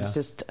 and it's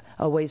just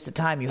a waste of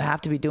time. You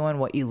have to be doing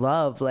what you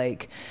love.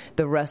 The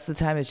rest of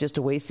the time is just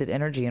a wasted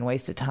energy and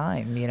wasted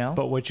time,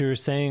 But what you're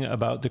saying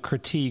about the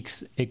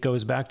critiques, it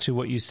goes back to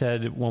what you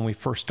said when we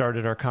first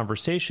started our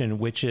conversation,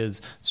 which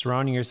is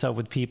surrounding yourself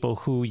with people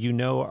who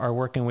are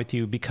working with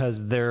you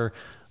because they're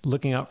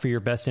looking out for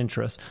your best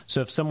interests. So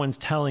if someone's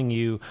telling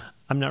you,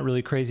 I'm not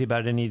really crazy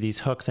about any of these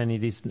hooks, any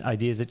of these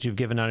ideas that you've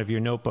given out of your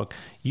notebook,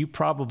 you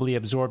probably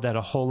absorb that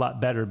a whole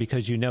lot better,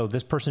 because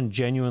this person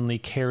genuinely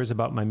cares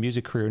about my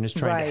music career and is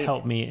trying to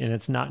help me, and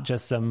it's not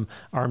just some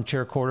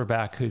armchair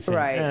quarterback who's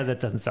saying, that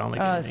doesn't sound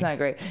like anything. It's not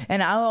great.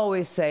 And I'll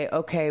always say,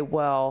 okay,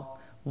 well,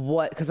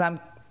 what, because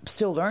I'm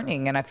still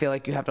learning, and I feel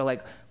like you have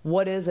to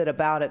what is it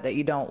about it that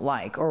you don't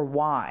like, or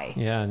why?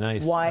 Yeah,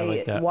 nice. Why? I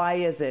like that. Why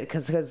is it?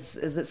 Because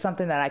is it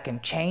something that I can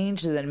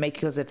change and then make?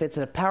 Because if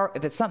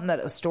it's something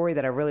a story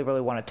that I really, really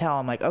want to tell,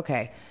 I'm like,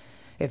 okay,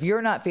 if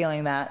you're not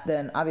feeling that,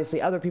 then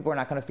obviously other people are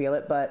not going to feel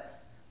it. But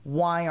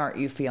why aren't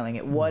you feeling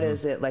it? What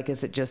is it like?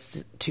 Is it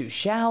just too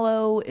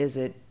shallow? Does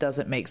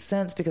it make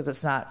sense because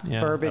it's not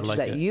verbiage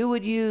that you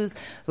would use?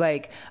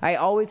 I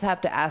always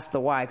have to ask the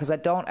why, because I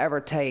don't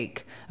ever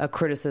take a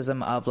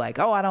criticism of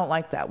oh, I don't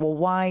like that. Well,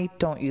 why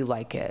don't you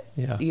like it?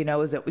 Yeah.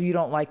 Is it you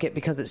don't like it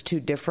because it's too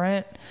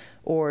different,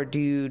 or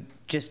do you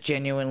just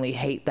genuinely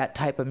hate that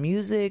type of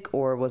music,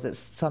 or was it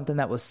something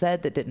that was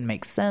said that didn't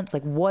make sense?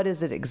 What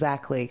is it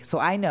exactly? So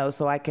I know,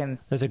 so I can.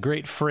 There's a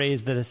great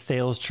phrase that a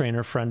sales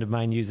trainer friend of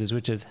mine uses,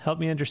 which is "help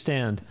me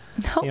understand,"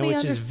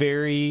 which is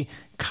very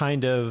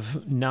kind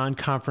of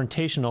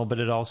non-confrontational,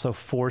 but it also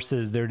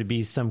forces there to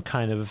be some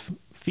kind of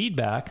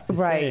feedback to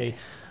say,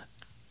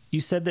 You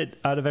said that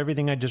out of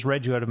everything I just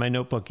read you out of my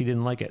notebook, you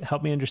didn't like it.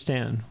 Help me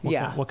understand.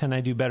 What can I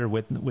do better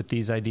with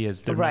these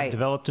ideas? They're not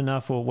developed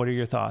enough. Well, what are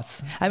your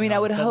thoughts? I mean, I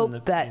would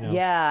hope that,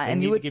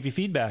 and you would give you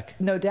feedback.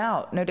 No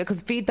doubt.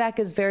 Because feedback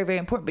is very, very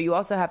important, but you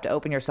also have to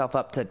open yourself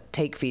up to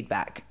take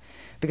feedback.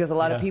 Because a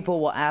lot of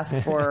people will ask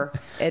for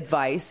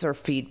advice or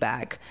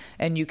feedback,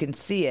 and you can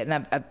see it.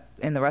 And I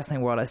in the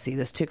wrestling world, I see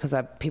this too, because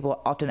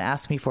people often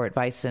ask me for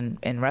advice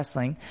in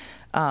wrestling.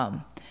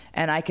 And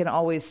I can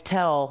always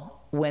tell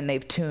when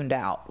they've tuned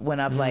out, when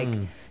I've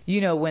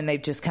when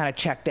they've just kind of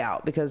checked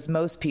out, because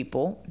most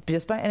people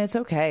and it's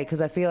okay,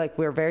 because I feel like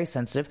we're very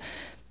sensitive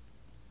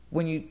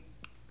when you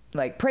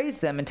praise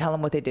them and tell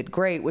them what they did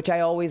great, which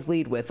I always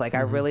lead with,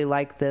 I really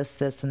like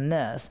this, and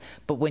this.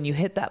 But when you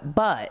hit that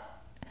but,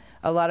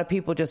 a lot of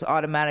people just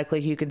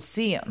automatically, you can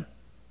see them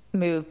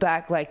move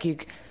back,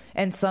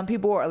 and some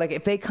people are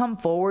if they come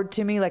forward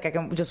to me, I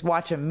can just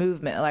watch a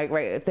movement,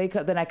 if they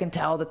then I can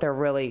tell that they're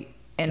really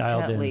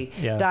intently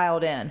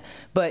dialed in.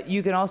 But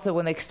you can also,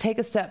 when they take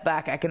a step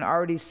back, I can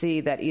already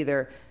see that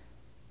either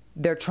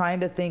they're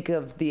trying to think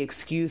of the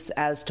excuse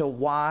as to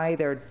why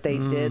they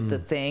did the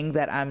thing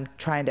that I'm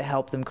trying to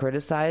help them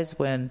criticize,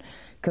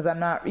 because I'm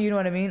not, you know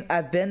what I mean?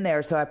 I've been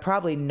there, so I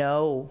probably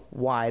know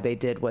why they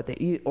did what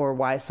they, or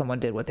why someone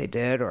did what they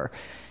did, or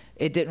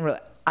it didn't really.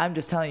 I'm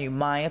just telling you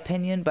my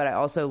opinion, but I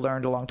also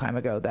learned a long time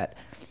ago that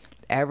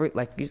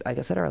like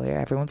I said earlier,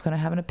 everyone's going to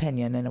have an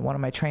opinion. And one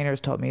of my trainers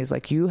told me, is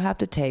you have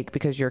to take,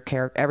 because your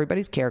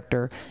everybody's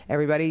character,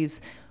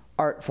 everybody's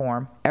art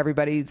form,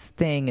 everybody's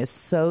thing is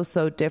so,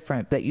 so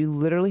different, that you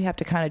literally have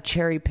to kind of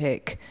cherry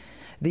pick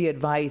the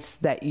advice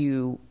that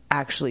you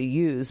actually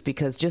use,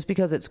 because just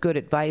because it's good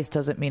advice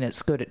doesn't mean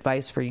it's good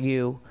advice for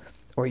you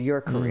or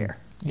your career.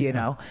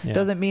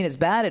 Doesn't mean it's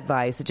bad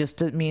advice. It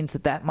just means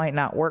that might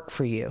not work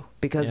for you,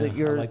 because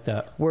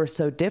we're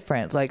so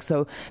different.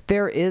 So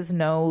there is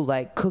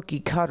no cookie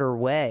cutter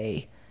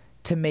way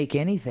to make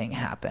anything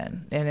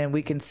happen. And then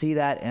we can see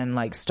that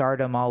in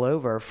stardom all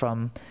over,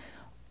 from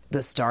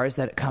the stars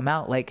that come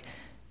out.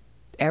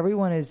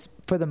 Everyone is,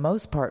 for the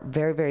most part,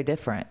 very, very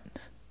different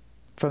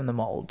from the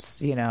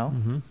molds,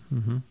 Mm-hmm,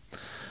 mm-hmm.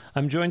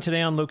 I'm joined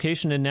today on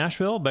location in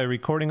Nashville by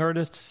recording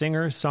artist,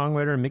 singer,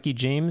 songwriter Mickie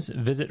James.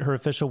 Visit her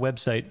official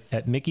website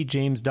at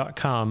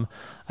mickiejames.com.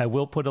 I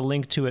will put a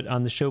link to it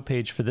on the show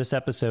page for this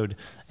episode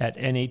at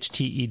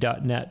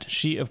nhte.net.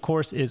 She, of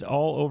course, is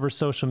all over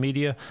social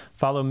media.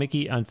 Follow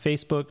Mickie on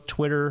Facebook,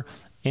 Twitter,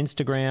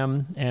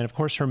 Instagram, and of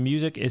course her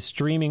music is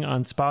streaming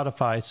on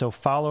Spotify, so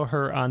follow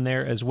her on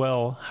there as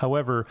well.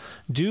 However,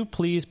 do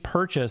please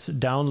purchase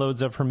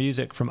downloads of her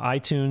music from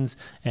iTunes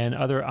and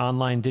other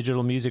online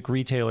digital music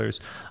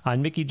retailers.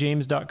 On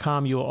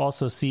mickiejames.com, you will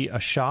also see a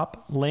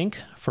shop link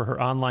for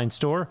her online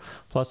store,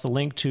 plus a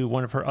link to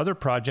one of her other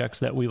projects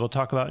that we will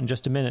talk about in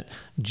just a minute,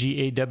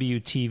 GAW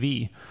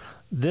TV.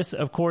 This,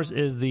 of course,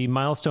 is the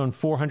milestone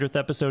 400th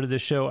episode of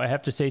this show. I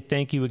have to say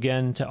thank you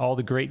again to all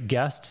the great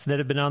guests that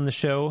have been on the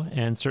show,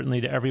 and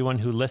certainly to everyone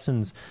who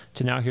listens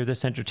to Now Hear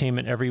This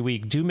Entertainment every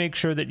week. Do make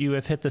sure that you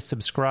have hit the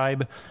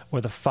subscribe or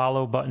the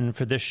follow button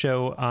for this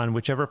show on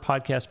whichever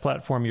podcast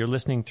platform you're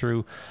listening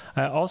through.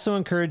 I also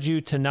encourage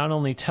you to not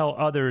only tell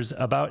others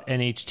about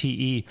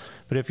NHTE,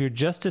 but if you're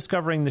just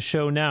discovering the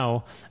show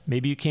now,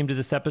 maybe you came to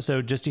this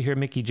episode just to hear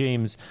Mickie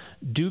James,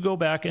 do go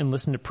back and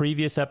listen to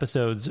previous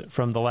episodes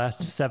from the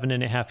last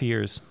 7.5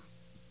 years.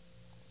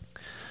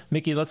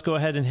 Mickie, let's go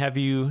ahead and have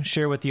you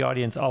share with the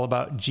audience all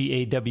about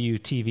GAW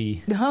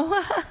TV.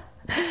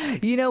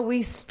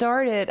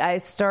 I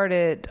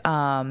started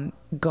GAW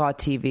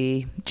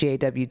TV,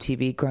 GAW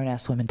TV, Grown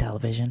Ass Women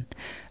Television,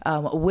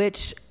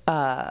 which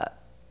a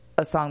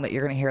song that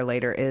you're going to hear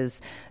later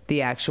is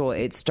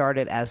it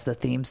started as the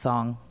theme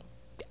song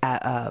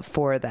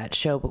for that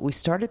show, but we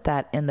started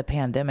that in the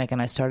pandemic,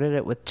 and I started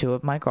it with two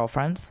of my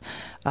girlfriends,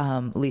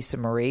 Lisa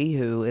Marie,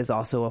 who is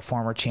also a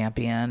former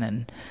champion,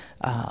 and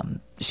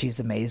she's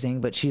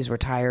amazing, but she's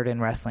retired in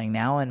wrestling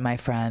now, and my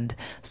friend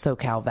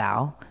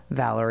SoCal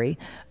Valerie,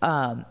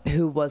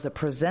 who was a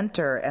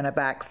presenter and a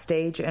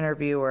backstage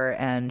interviewer,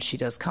 and she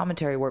does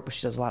commentary work, but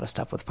she does a lot of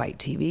stuff with Fight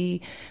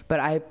TV.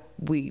 But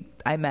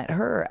I met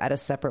her at a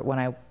separate, when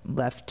I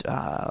left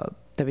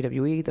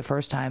WWE the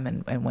first time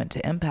and went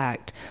to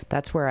Impact.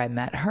 That's where I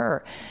met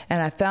her.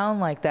 And I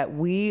found that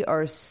we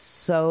are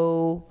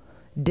so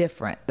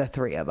different, the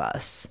three of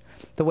us.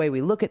 The way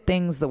we look at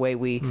things, the way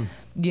we,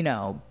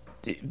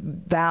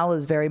 Val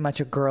is very much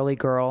a girly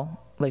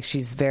girl.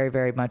 She's very,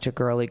 very much a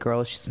girly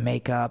girl. She's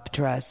makeup,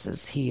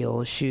 dresses,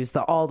 heels, shoes,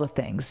 all the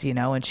things,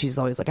 and she's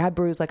always I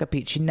bruise like a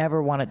peach. She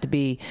never wanted to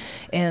be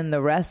in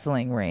the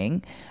wrestling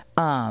ring.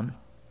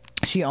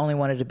 She only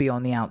wanted to be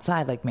on the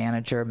outside,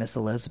 manager, Miss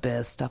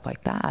Elizabeth, stuff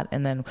like that.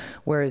 And then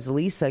whereas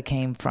Lisa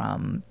came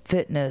from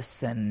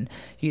fitness and,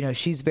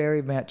 she's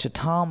very much a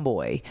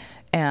tomboy.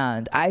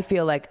 And I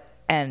feel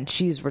and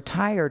she's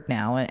retired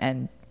now,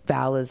 and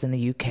Val is in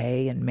the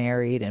UK and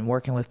married and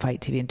working with Fight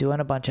TV and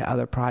doing a bunch of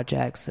other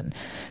projects and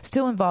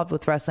still involved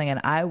with wrestling. And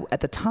I,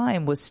 at the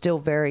time, was still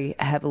very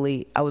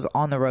heavily, I was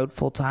on the road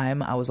full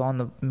time. I was on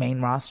the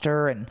main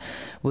roster and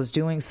was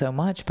doing so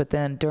much. But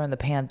then during the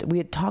we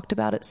had talked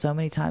about it so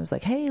many times,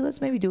 like, hey,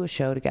 let's maybe do a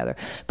show together,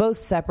 both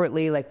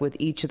separately, like with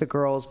each of the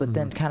girls, but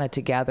then kind of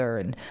together.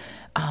 And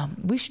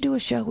we should do a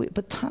show,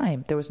 but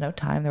there was no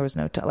time.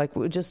 Like,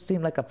 it just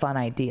seemed like a fun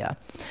idea.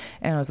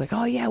 And I was like,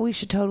 oh yeah, we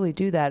should totally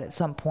do that at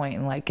some point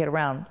and like get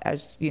around,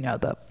 as you know,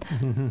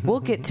 we'll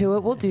get to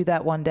it. We'll do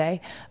that one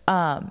day.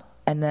 And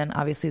then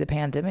obviously the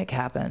pandemic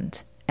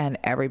happened and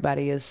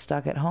everybody is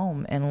stuck at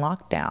home in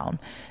lockdown.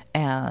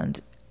 And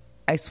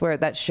I swear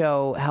that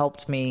show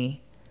helped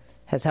me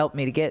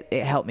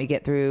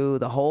get through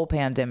the whole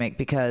pandemic,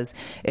 because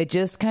it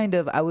just kind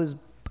of, I was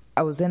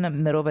in the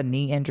middle of a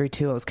knee injury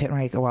too. I was getting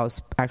ready to go. I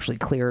was actually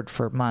cleared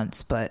for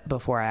months, but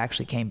before I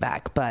actually came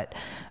back, but,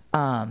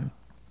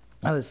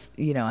 I was,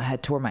 I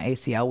had tore my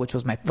ACL, which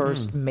was my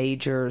first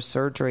major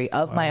surgery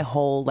of my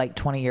whole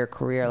 20-year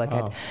career. Like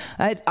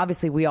I'd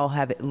obviously we all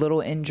have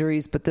little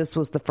injuries, but this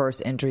was the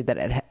first injury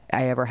that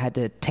I ever had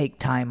to take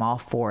time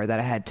off for, that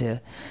I had to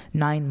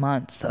 9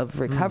 months of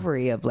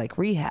recovery of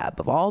rehab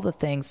of all the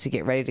things to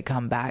get ready to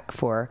come back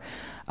for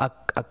a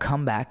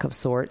comeback of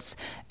sorts.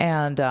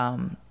 And,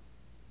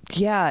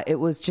 it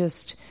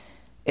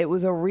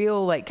was a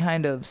real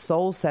kind of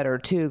soul setter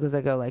too. 'Cause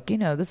I go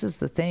this is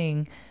the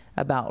thing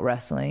about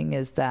wrestling,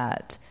 is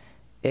that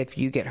if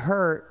you get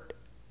hurt,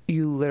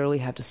 you literally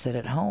have to sit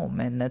at home.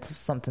 And that's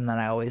something that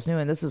I always knew.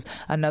 And this is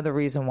another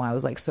reason why I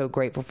was so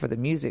grateful for the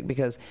music,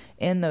 because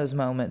in those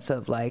moments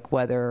of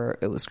whether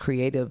it was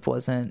creative,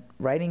 wasn't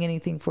writing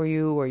anything for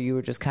you, or you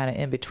were just kind of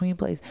in between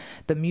place,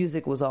 the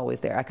music was always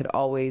there. I could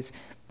always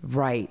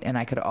write and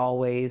I could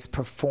always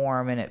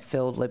perform, and it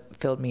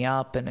filled me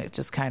up, and it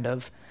just kind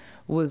of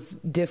was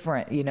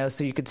different,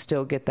 so you could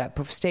still get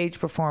that stage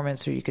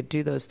performance, or you could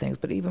do those things,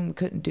 but even we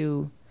couldn't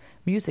do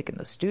music, and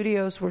the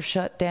studios were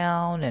shut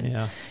down,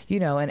 and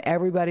and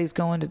everybody's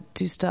going to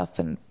do stuff.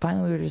 And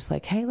finally we were just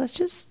like, hey, let's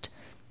just,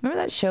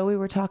 remember that show we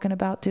were talking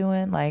about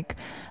doing?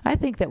 I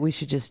think that we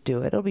should just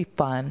do it. It'll be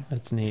fun.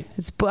 That's neat.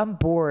 I'm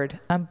bored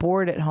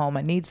at home.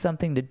 I need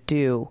something to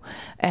do.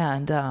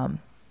 And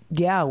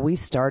we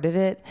started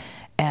it.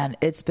 And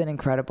it's been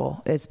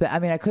incredible.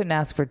 I couldn't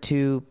ask for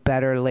two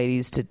better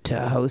ladies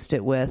to host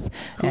it with.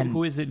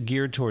 Who is it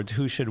geared towards?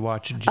 Who should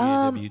watch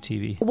GAW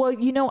TV?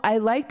 Well, I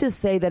like to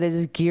say that it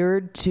is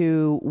geared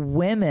to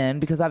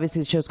women, because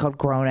obviously the show's called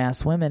Grown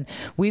Ass Women.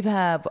 We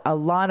have a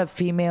lot of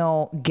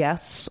female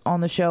guests on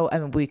the show.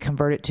 We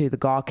convert it to the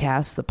GAW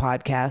cast, the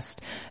podcast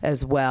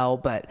as well,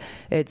 but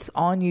it's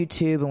on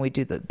YouTube, and we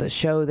do the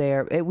show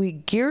there. We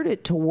geared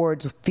it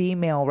towards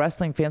female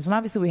wrestling fans, and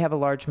obviously we have a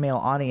large male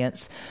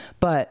audience,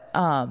 but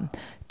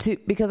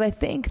because I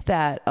think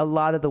that a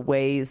lot of the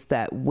ways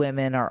that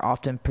women are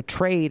often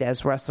portrayed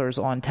as wrestlers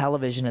on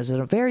television is in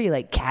a very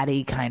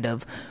catty kind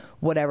of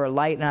whatever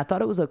light. And I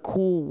thought it was a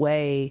cool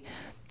way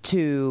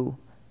to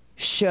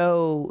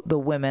show the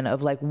women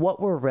of what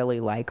we're really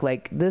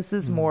like. This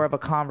is more of a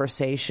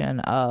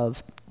conversation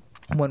of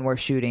when we're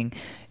shooting.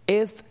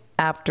 If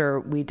after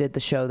we did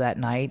the show that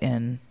night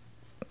in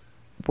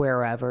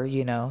wherever,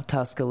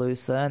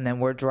 Tuscaloosa, and then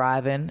we're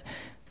driving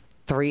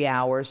 3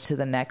 hours to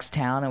the next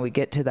town and we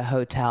get to the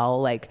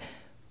hotel,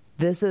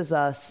 this is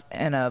us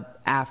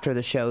after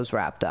the show's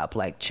wrapped up,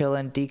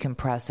 chilling,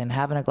 decompressing,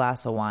 having a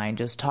glass of wine,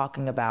 just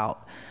talking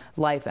about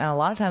life. And a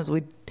lot of times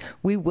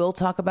we will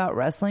talk about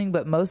wrestling,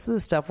 but most of the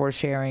stuff we're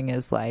sharing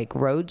is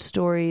road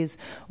stories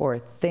or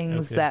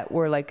things that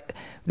were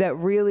that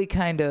really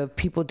kind of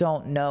people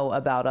don't know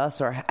about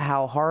us, or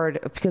how hard,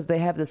 because they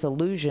have this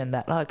illusion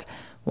that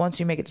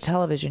once you make it to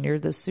television, you're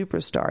this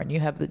superstar and you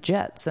have the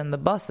jets and the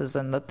buses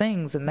and the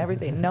things and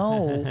everything.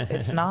 No,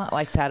 it's not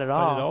like that at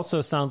all. But it also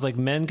sounds like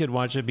men could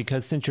watch it,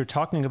 because since you're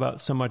talking about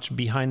so much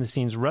behind the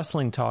scenes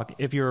wrestling talk,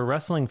 if you're a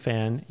wrestling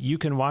fan, you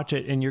can watch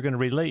it and you're going to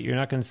relate. You're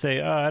not going to say,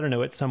 I don't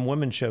know, it's some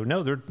women's show.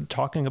 No, they're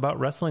talking about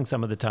wrestling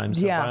some of the time.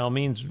 So by all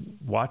means,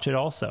 watch it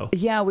also.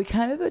 Yeah, we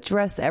kind of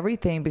address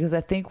everything, because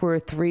I think we're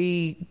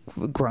three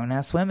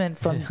grown-ass women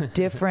from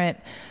different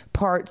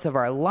parts of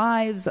our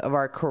lives, of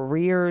our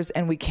careers,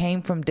 and we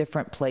came from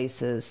different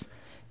places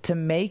to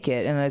make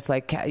it. And it's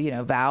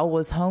Val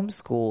was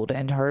homeschooled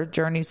and her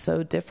journey's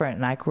so different,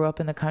 and I grew up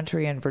in the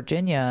country in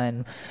Virginia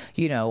and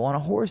on a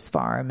horse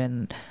farm,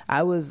 and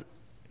I was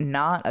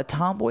not a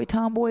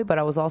tomboy, but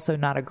I was also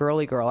not a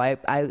girly girl. I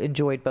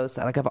enjoyed both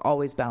sides. I've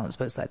always balanced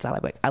both sides.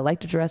 I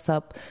like to dress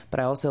up, but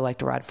I also like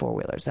to ride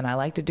four-wheelers, and I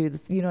like to do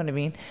you know what I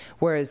mean?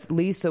 Whereas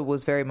Lisa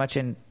was very much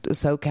in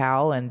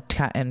SoCal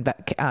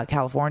and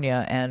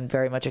California, and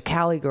very much a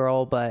Cali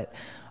girl, but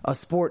a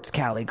sports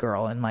Cali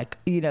girl. And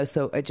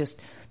so it just,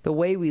 the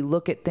way we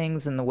look at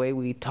things and the way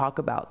we talk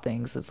about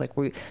things, it's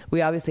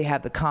we obviously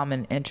have the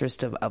common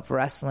interest of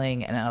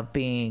wrestling and of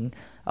being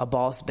a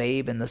boss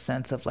babe, in the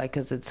sense of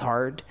because it's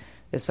hard,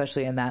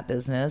 especially in that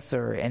business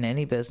or in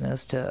any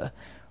business, to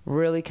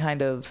really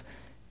kind of,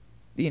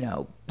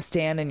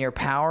 stand in your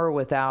power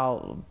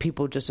without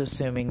people just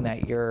assuming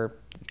that you're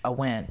a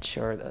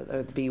wench or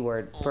the B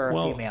word for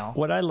a female.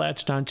 What I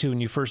latched onto when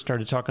you first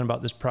started talking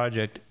about this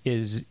project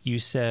is you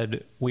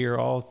said we are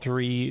all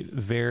three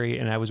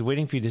and I was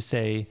waiting for you to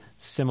say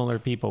similar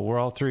people. We're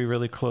all three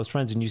really close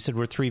friends. And you said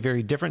we're three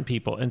very different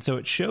people. And so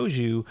it shows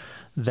you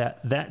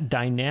that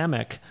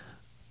dynamic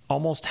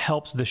almost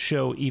helps the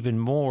show even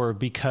more,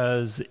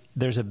 because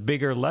there's a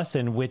bigger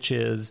lesson, which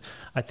is,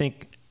 I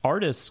think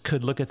artists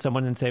could look at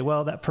someone and say,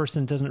 well, that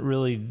person doesn't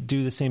really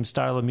do the same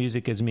style of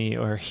music as me,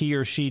 or he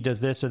or she does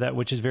this or that,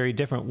 which is very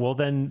different. Well,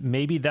 then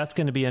maybe that's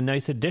going to be a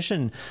nice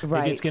addition.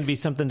 Right. Maybe it's going to be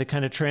something to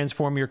kind of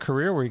transform your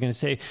career, where you're going to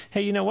say,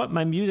 hey, you know what?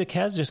 My music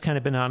has just kind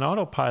of been on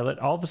autopilot.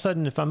 All of a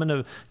sudden, if I'm going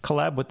to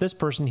collab with this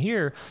person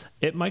here,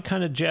 it might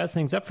kind of jazz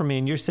things up for me.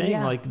 And you're saying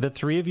like the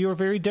three of you are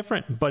very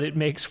different, but it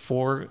makes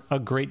for a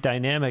great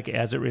dynamic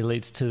as it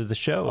relates to the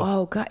show.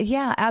 Oh, God.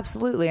 Yeah,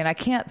 absolutely. And I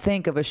can't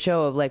think of a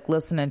show of like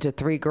listening to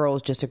three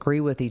girls just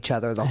agree with each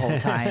other the whole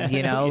time,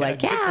 you know,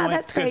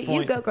 that's great.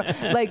 You go, girl.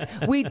 Like,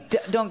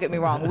 don't get me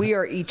wrong. We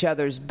are each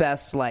other's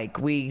best. Like,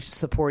 we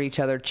support each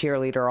other,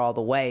 cheerleader all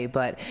the way,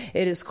 but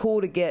it is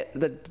cool to get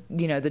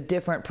the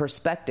different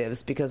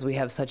perspectives, because we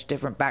have such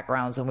different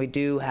backgrounds and we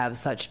do have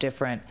such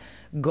different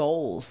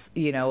goals,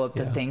 of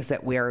the things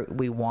that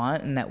we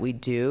want and that we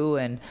do.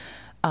 And,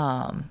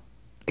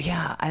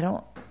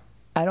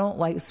 I don't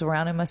like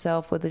surrounding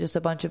myself with just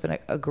a bunch of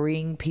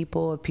agreeing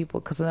people,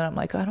 because then I'm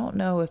like, I don't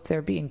know if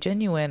they're being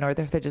genuine or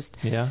if they're just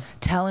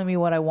telling me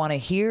what I want to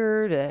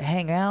hear to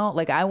hang out.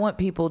 Like, I want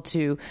people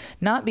to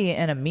not be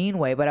in a mean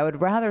way, but I would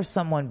rather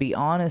someone be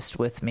honest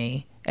with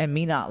me and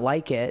me not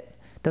like it.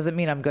 Doesn't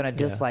mean I'm going to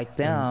dislike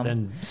them.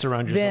 Then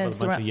surround yourself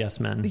with a bunch of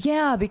yes men.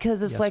 Yeah,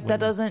 because it's like, women.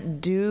 that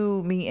doesn't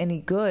do me any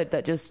good.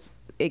 That just,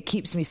 it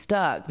keeps me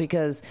stuck,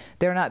 because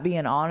they're not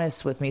being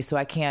honest with me, so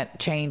I can't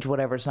change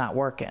whatever's not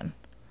working.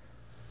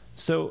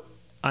 So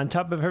on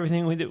top of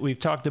everything we've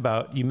talked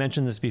about, you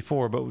mentioned this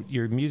before, but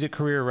your music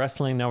career,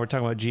 wrestling, now we're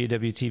talking about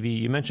GAW TV.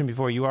 You mentioned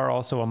before you are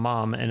also a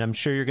mom, and I'm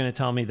sure you're going to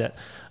tell me that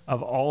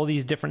of all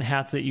these different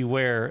hats that you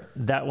wear,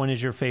 that one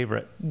is your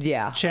favorite.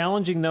 Yeah.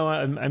 Challenging, though,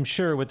 I'm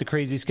sure, with the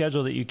crazy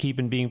schedule that you keep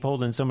and being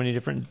pulled in so many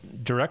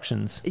different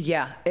directions.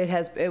 Yeah,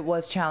 it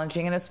was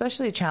challenging, and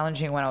especially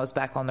challenging when I was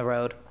back on the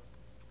road,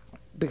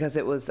 because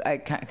it was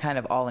kind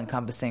of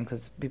all-encompassing,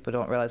 because people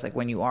don't realize, like,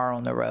 when you are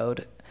on the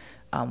road,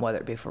 whether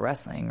it be for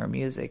wrestling or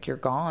music, you're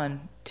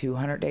gone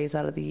 200 days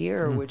out of the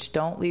year, which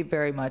don't leave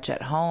very much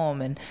at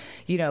home. And,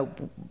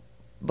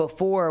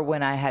 before,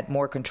 when I had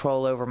more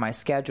control over my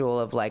schedule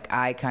of, like,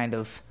 I kind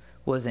of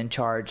was in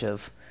charge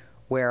of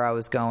where I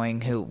was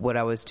going, what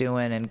I was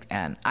doing,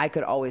 and I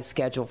could always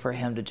schedule for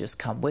him to just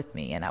come with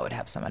me, and I would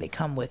have somebody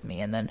come with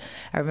me. And then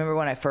I remember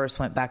when I first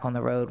went back on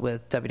the road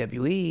with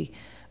WWE,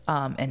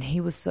 and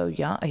he was so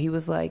young. He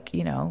was like,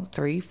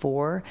 3,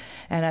 4,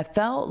 and I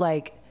felt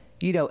like,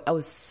 I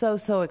was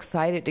so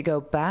excited to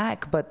go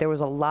back, but there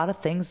was a lot of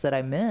things that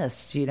I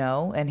missed,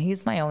 and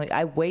he's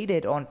I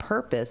waited on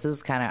purpose. This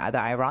is kind of the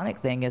ironic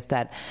thing, is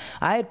that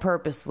I had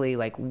purposely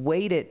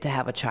waited to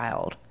have a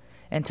child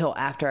until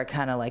after I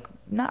kind of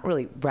not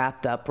really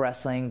wrapped up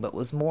wrestling, but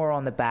was more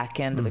on the back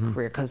end of the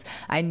career, because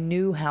I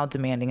knew how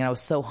demanding, and I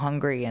was so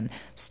hungry, and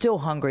still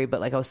hungry,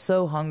 but I was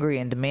so hungry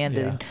and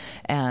demanded,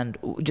 and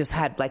just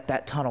had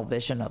that tunnel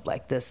vision of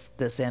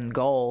this end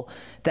goal,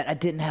 that I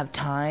didn't have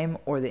time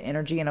or the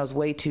energy, and I was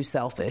way too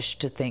selfish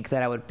to think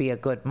that I would be a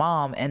good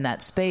mom in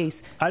that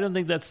space. I don't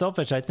think that's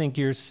selfish. I think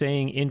you're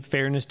saying, in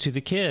fairness to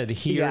the kid,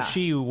 he or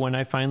she, when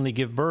I finally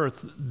give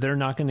birth, they're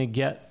not going to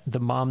get the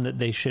mom that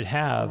they should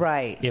have,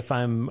 right, if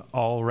I'm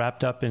all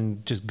wrapped up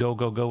in just go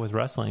with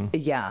wrestling.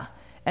 Yeah.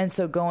 And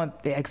so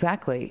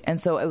exactly.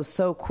 And so it was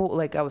so cool.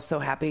 I was so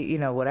happy,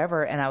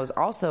 whatever. And I was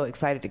also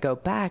excited to go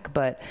back,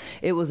 but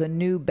it was a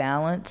new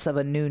balance of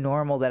a new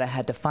normal that I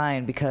had to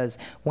find, because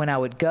when I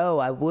would go,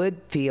 I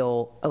would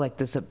feel like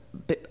this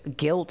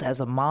guilt as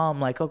a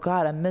mom, oh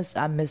God, I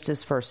missed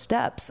his first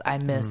steps. I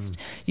missed,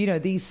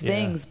 these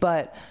things,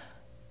 but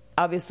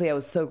obviously I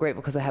was so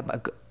grateful because I have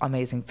an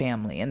amazing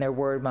family, and there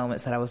were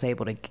moments that I was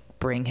able to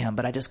bring him,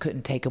 but I just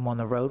couldn't take him on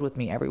the road with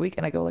me every week.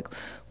 And I go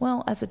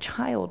well, as a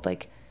child,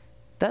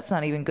 that's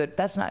not even good.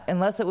 That's not,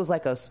 unless it was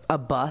a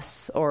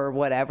bus or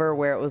whatever,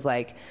 where it was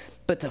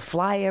but to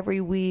fly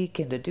every week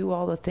and to do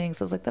all the things,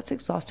 I was that's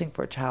exhausting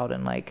for a child.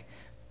 And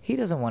he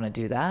doesn't want to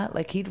do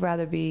that. He'd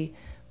rather be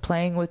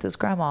playing with his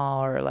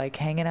grandma or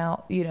hanging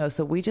out,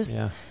 so we just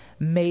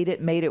made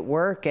it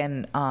work.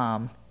 And,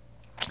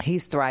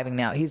 he's thriving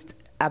now. He's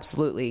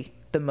absolutely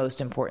the most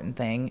important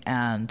thing.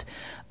 And,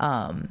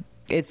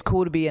 it's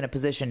cool to be in a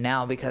position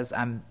now, because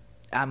I'm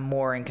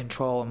more in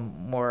control,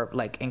 and more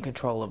in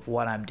control of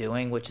what I'm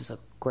doing, which is a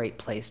great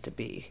place to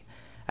be.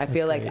 That's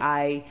feel great.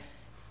 I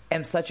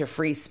am such a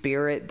free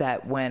spirit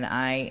that when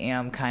I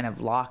am kind of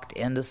locked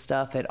into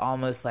stuff, it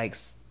almost it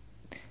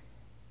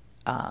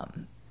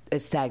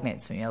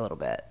stagnates me a little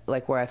bit,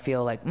 where I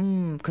feel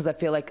because I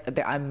feel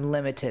I'm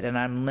limited, and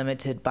I'm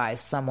limited by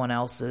someone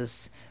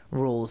else's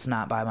rules,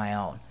 not by my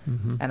own.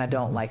 And I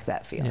don't like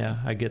that feeling. Yeah,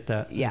 I get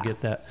that. Yeah. I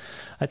get that.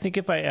 I think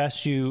if I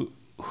asked you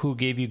who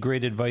gave you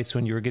great advice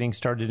when you were getting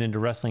started into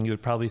wrestling, you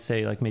would probably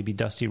say like maybe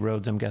Dusty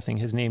Rhodes. I'm guessing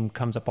his name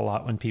comes up a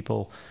lot when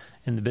people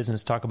in the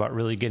business talk about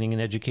really getting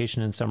an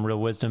education and some real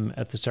wisdom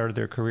at the start of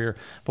their career.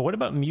 But what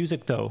about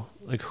music though?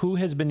 Like who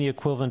has been the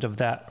equivalent of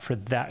that for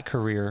that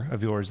career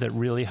of yours that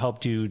really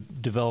helped you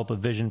develop a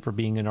vision for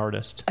being an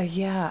artist?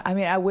 Yeah. I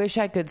mean, I wish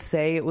I could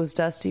say it was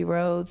Dusty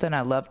Rhodes, and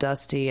I love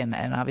Dusty, and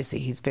obviously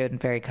he's been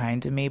very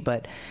kind to me,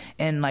 but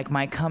in like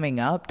my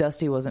coming up,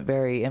 Dusty wasn't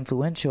very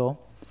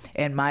influential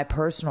in my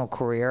personal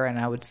career. And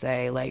I would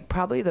say like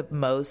probably the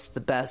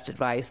best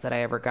advice that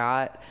I ever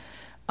got,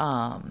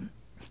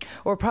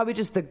 or probably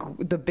just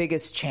the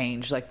biggest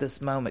change, like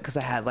this moment, because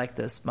I had like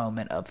this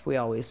moment of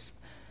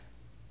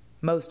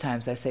most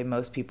times I say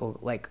most people,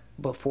 like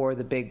before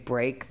the big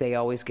break, they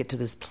always get to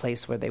this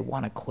place where they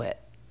want to quit.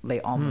 They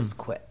almost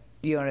quit.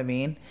 You know what I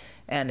mean?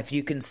 And if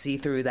you can see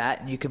through that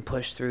and you can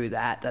push through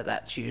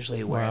that's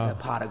usually where the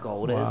pot of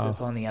gold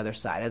is on the other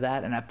side of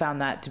that. And I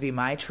found that to be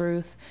my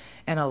truth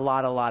and a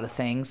lot of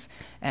things.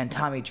 And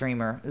Tommy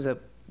Dreamer is a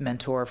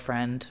mentor,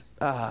 friend,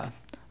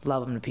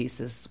 love him to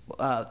pieces.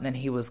 And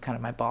he was kind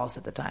of my boss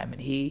at the time,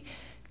 and he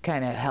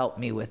kind of helped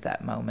me with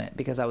that moment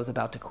because I was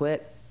about to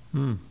quit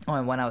when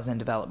I was in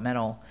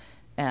developmental.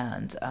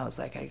 And I was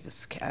like,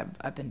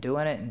 I've been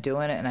doing it,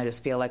 and I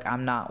just feel like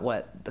I'm not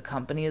what the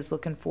company is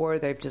looking for.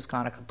 They've just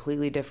gone a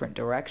completely different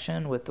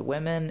direction with the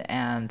women,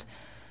 and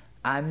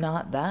I'm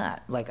not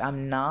that. Like,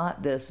 I'm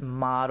not this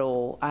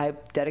model. I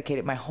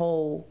dedicated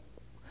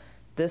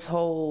this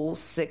whole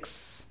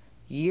 6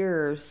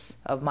 years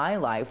of my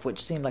life,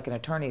 which seemed like an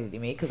eternity to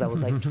me because I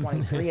was like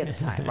 23 at the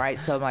time,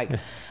 right? So I'm like,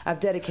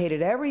 I've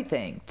dedicated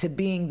everything to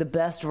being the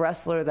best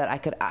wrestler that I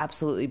could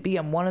absolutely be.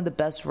 I'm one of the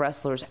best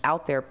wrestlers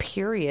out there,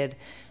 period.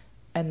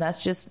 And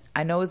that's just,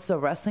 I know it's a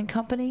wrestling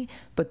company,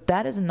 but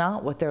that is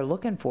not what they're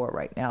looking for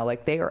right now.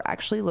 Like, they are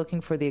actually looking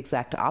for the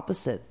exact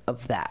opposite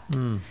of that.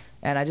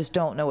 And I just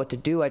don't know what to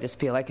do. I just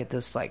feel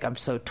like I'm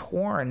so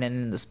torn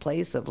in this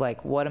place of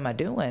like, what am I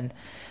doing?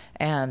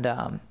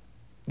 And,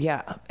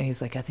 yeah. And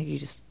he's like, I think you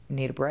just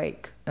need a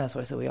break. And that's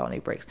why I said we all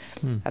need breaks.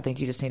 I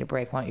think you just need a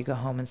break. Why don't you go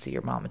home and see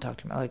your mom and talk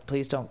to me? I'm like,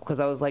 please don't. Because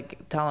I was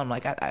like telling him,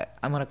 like,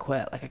 I'm going to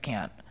quit. Like, I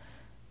can't.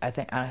 I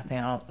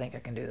don't think I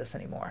can do this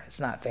anymore. It's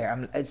not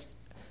fair. It's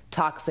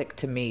toxic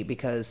to me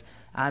because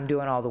I'm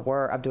doing all the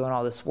work. I'm doing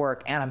all this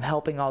work, and I'm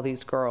helping all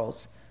these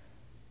girls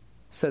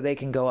so they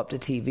can go up to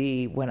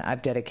TV when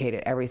I've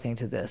dedicated everything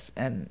to this.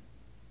 And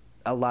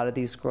a lot of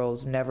these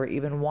girls never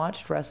even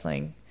watched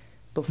wrestling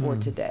before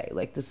today.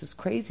 Like, this is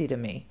crazy to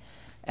me.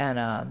 And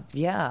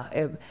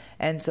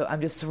and so I'm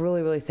just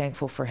really, really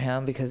thankful for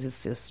him because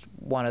it's just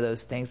one of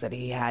those things that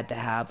he had to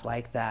have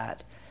like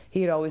that.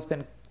 He had always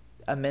been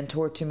a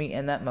mentor to me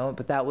in that moment,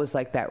 but that was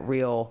like that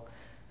real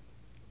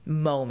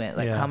moment,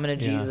 like coming to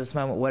Jesus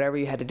moment, whatever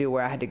you had to do,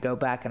 where I had to go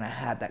back and I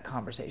had that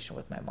conversation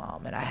with my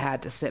mom, and I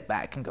had to sit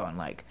back and going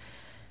like,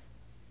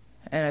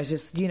 and I was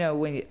just,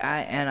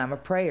 I'm a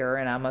prayer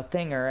and I'm a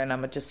thinger, and I'm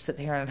gonna just sit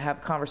here and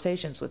have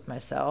conversations with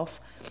myself.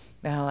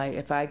 Now, like,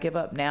 if I give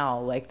up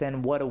now, like,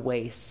 then what a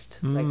waste.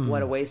 Like,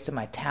 what a waste of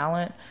my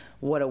talent.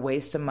 What a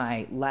waste of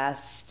my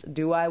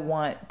do I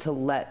want to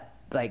let,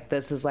 like,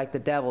 this is like the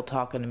devil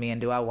talking to me, and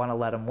do I want to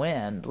let him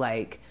win?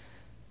 Like,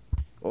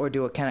 or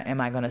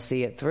am I going to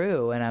see it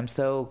through? And I'm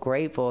so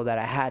grateful that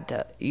I had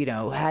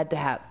to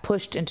have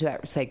pushed into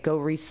that, say, go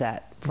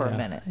reset for a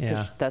minute.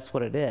 Because that's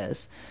what it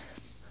is.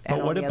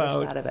 But what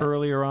about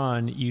earlier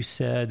on, you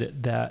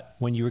said that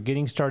when you were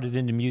getting started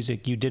into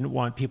music, you didn't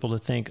want people to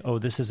think, oh,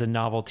 this is a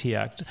novelty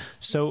act.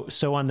 So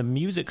on the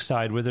music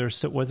side,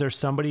 was there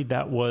somebody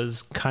that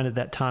was kind of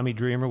that Tommy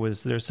Dreamer?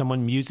 Was there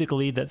someone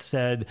musically that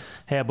said,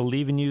 hey, I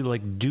believe in you,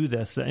 like, do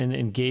this,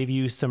 and gave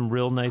you some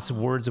real nice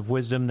words of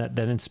wisdom that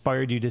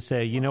inspired you to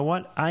say, you know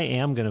what, I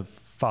am going to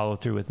follow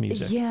through with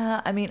music?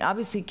 Yeah, I mean,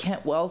 obviously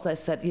Kent Wells, I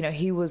said,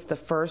 he was the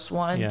first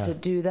one to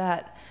do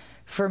that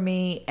for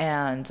me,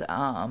 and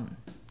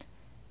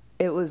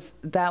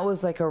that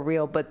was like a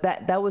real, but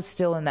that was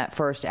still in that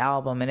first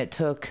album, and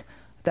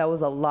that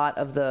was a lot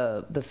of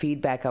the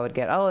feedback I would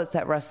get. Oh, it's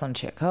that wrestling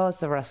chick. Oh, it's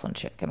the wrestling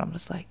chick. And I'm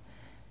just like,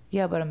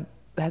 yeah, but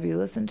have you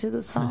listened to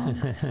the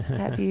songs?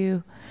 Have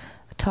you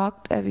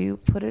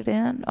put it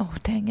in? Oh,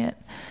 dang it.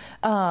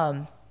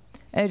 And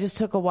it just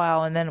took a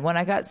while. And then when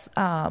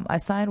I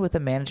signed with a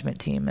management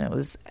team, and it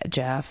was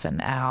Jeff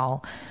and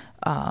Al,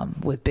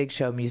 with Big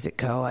Show Music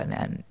Co.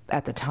 and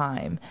at the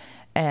time,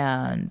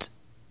 and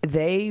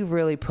they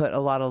really put a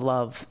lot of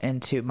love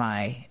into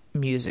my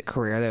music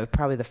career. They were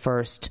probably the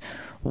first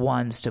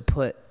ones to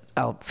put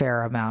a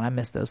fair amount, I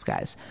miss those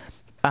guys,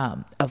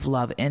 of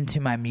love into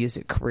my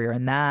music career.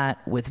 And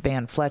that, with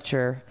Van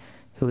Fletcher,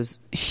 who was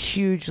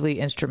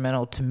hugely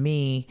instrumental to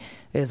me,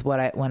 is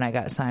when I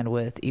got signed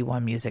with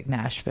E1 Music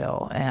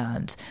Nashville.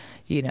 And,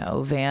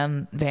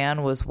 Van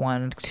was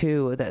one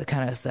too that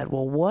kind of said,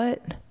 well,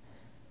 what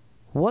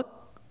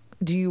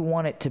do you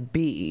want it to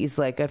be? He's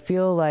like, I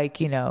feel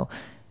like you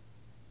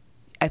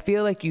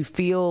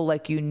feel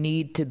like you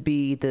need to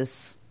be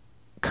this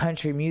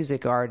country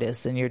music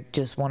artist and you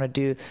just want to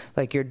do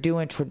like you're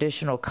doing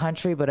traditional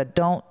country, but I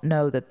don't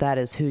know that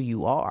is who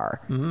you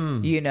are.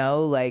 You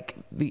know, like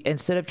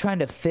instead of trying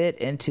to fit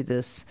into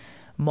this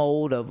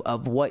mold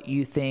of what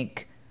you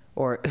think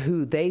or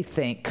who they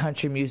think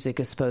country music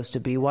is supposed to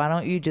be, why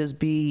don't you just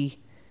be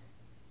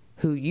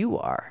who you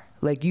are?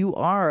 Like you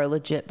are a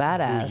legit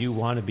badass. Who you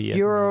want to be.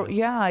 You're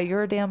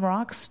a damn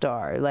rock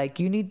star. Like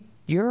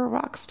you're a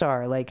rock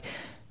star. Like,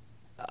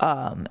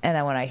 and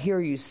when I hear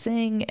you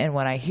sing and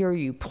when I hear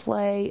you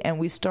play, and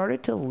we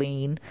started to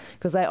lean,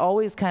 because I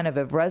always kind of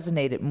have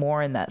resonated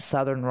more in that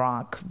Southern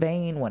rock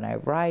vein when I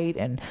write,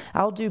 and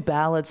I'll do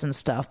ballads and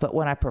stuff, but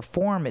when I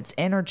perform, it's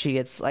energy.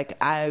 It's like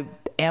I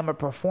am a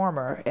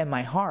performer in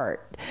my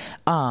heart.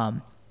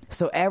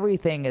 So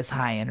everything is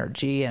high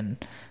energy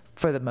and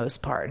for the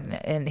most part.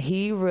 And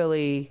he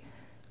really,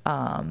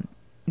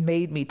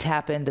 made me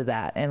tap into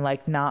that and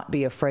like not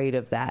be afraid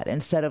of that,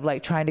 instead of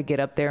like trying to get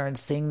up there and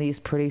sing these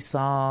pretty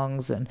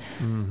songs and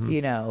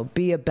you know,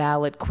 be a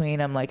ballad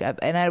queen. I'm like,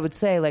 and I would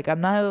say like,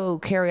 I'm no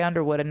Carrie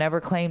Underwood. I never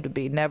claimed to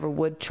be, never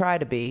would try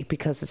to be,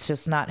 because it's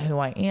just not who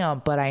I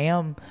am. But I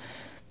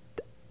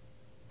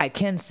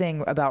can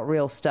sing about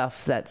real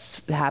stuff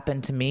that's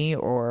happened to me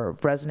or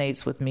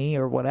resonates with me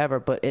or whatever,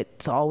 but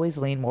it's always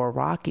leaned more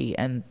rocky.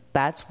 And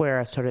that's where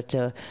I started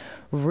to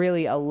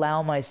really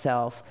allow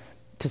myself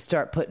to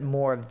start putting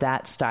more of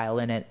that style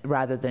in it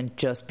rather than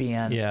just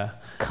being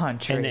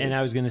country. And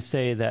I was going to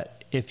say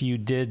that if you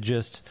did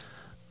just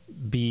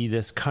be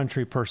this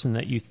country person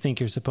that you think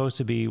you're supposed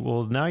to be,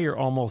 well, now you're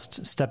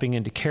almost stepping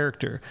into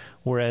character.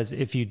 Whereas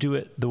if you do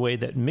it the way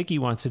that Mickie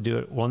wants to do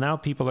it, well, now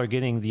people are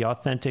getting the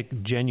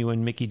authentic,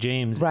 genuine Mickie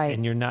James, right?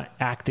 And you're not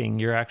acting.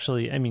 You're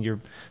actually, I mean,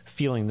 you're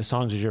feeling the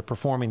songs as you're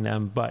performing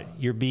them, but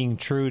you're being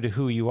true to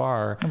who you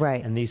are,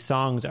 right? And these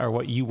songs are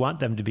what you want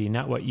them to be,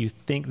 not what you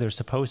think they're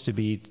supposed to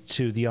be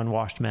to the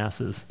unwashed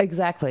masses.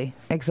 Exactly.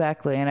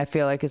 And I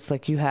feel like it's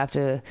like you have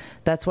to.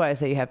 That's why I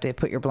say you have to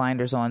put your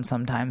blinders on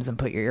sometimes and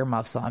put your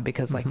earmuffs on,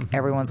 because like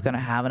everyone's going to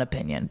have an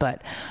opinion.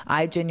 But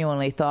I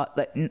genuinely thought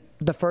that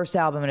the first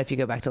album, and if you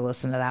go back to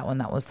listen to that one,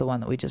 that was the one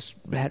that we just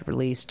had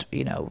released,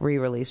 you know,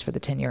 re-released for the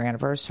 10-year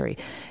anniversary.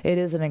 It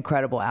is an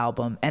incredible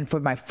album. And for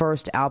my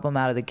first album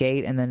out of the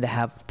gate, and then to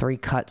have 3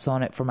 cuts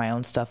on it for my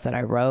own stuff that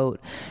I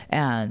wrote.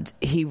 And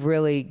he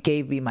really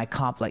gave me my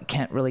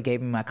Kent really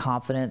gave me my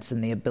confidence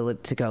and the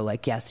ability to go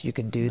like, yes, you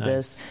can do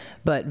this.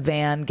 But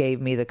Van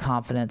gave me the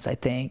confidence, I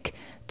think,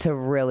 to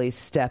really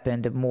step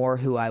into more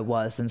who I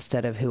was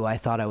instead of who I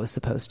thought I was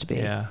supposed to be.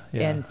 Yeah.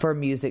 And for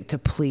music to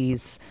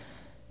please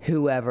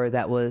whoever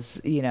that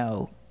was, you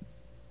know,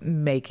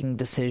 making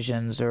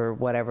decisions or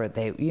whatever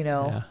they, you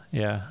know.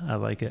 Yeah, I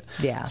like it.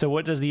 Yeah. So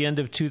what does the end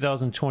of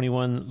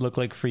 2021 look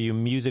like for you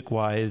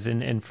music-wise?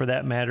 And for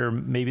that matter,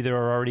 maybe there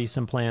are already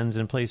some plans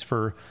in place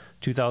for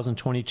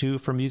 2022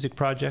 for music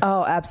projects?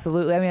 Oh,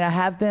 absolutely. I mean, I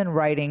have been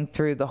writing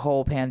through the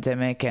whole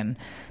pandemic, and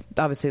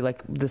obviously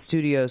like the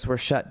studios were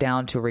shut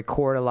down to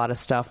record a lot of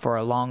stuff for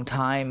a long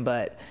time,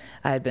 but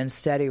I had been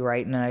steady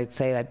writing, and I'd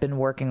say I'd been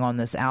working on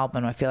this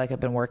album. I feel like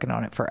I've been working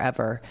on it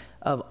forever,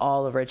 of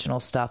all original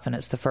stuff, and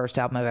it's the first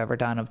album I've ever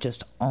done of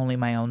just only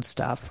my own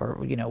stuff,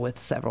 or, you know, with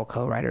several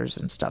co-writers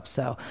and stuff.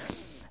 So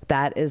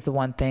that is the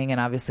one thing.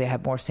 And obviously I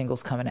have more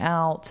singles coming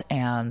out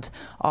and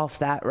off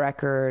that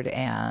record,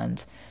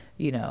 and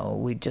you know,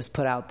 we just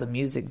put out the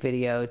music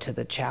video to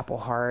the Chapel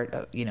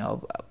Heart, you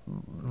know, a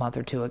month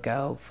or 2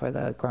 ago for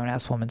the Grown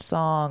Ass Woman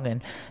song,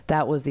 and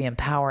that was the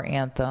Empower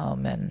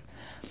anthem. And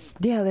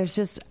yeah, there's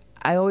just,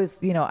 I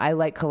always, you know, I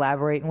like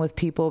collaborating with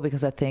people,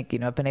 because I think, you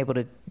know, I've been able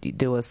to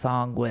do a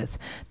song with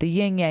the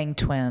Yin Yang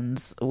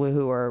Twins,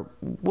 who are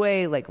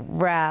way like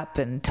rap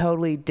and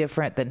totally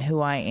different than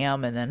who I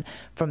am. And then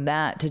from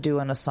that to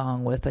doing a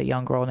song with a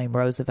young girl named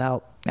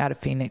Roosevelt out of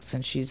Phoenix,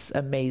 and she's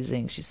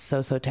amazing. She's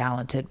so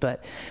talented.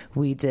 But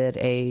we did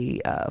a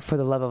For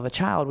the Love of a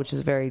Child, which is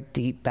a very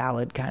deep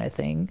ballad kind of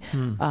thing,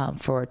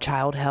 for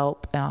child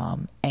help,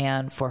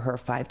 and for her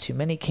 5 Too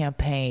Many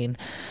campaign,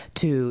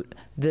 to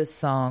this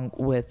song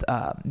with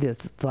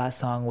this last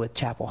song with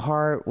Chapel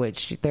Heart,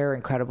 which they're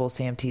incredible.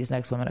 CMT's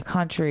Next Women of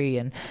Country,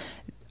 and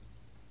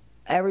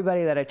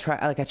everybody that I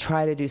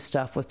try to do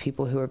stuff with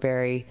people who are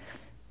very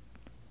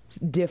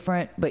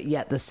different but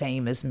yet the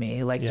same as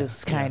me, like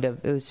just kind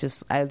of, it was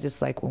just, I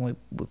just like when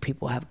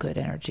people have good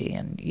energy,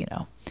 and you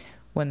know,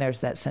 when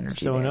there's that synergy.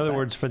 So in other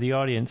words, for the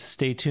audience,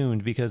 stay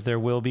tuned, because there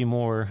will be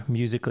more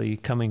musically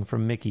coming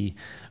from Mickie.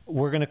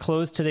 We're going to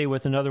close today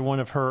with another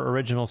one of her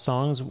original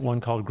songs,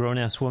 one called Grown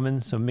Ass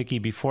Woman. So Mickie,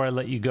 before I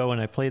let you go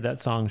and I play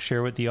that song,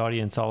 share with the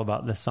audience all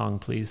about this song,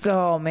 please.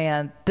 Oh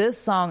man, this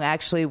song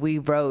actually we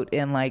wrote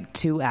in like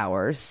 2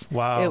 hours.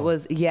 Wow. It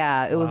was,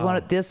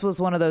 this was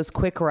one of those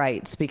quick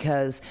writes,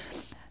 because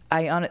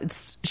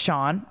it's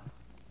Sean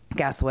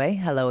Gassaway.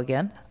 Hello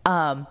again.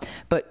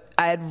 But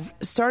I had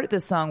started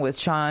this song with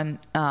Sean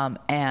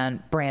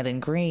and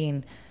Brandon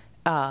Green,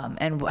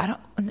 and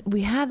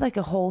we had like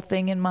a whole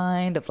thing in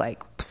mind of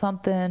like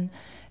something,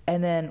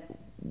 and then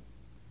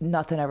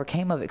nothing ever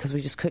came of it, because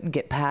we just couldn't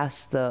get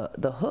past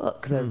the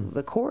hook,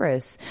 the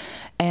chorus,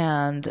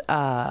 and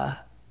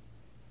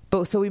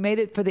But so we made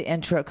it for the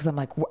intro because I'm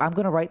like, I'm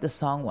going to write this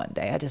song one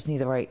day. I didn't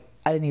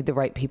need the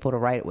right people to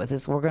write it with.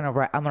 I'm going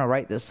to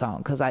write this song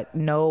because I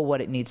know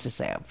what it needs to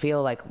say. I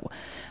feel like,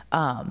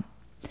 and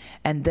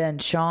then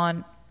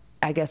Sean,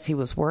 I guess he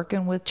was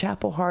working with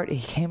Chapel Hart. He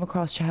came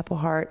across Chapel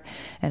Hart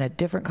in a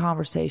different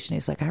conversation.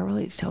 He's like, I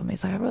really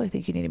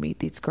think you need to meet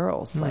these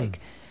girls. Like,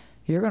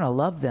 you're going to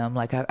love them.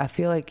 Like, I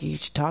feel like you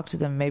should talk to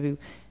them. Maybe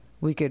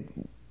we could,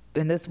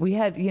 we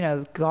had,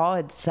 GAW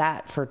had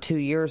sat for 2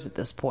 years at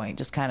this point,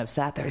 just kind of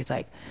sat there. He's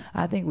like,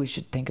 I think we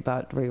should think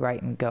about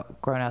rewriting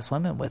Grown Ass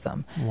Women with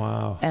them.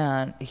 Wow.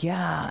 And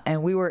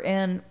and we were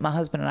in, my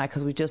husband and I,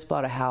 because we just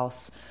bought a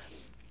house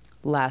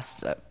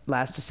last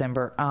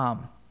December,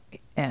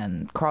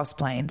 in Cross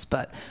Plains,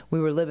 but we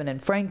were living in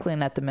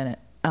Franklin at the minute,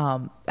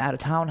 at a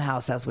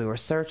townhouse as we were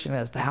searching,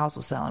 as the house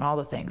was selling, all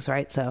the things,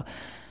 right? So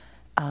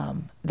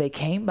they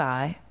came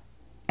by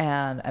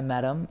and I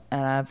met them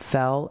and I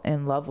fell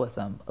in love with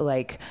them.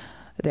 Like,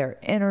 their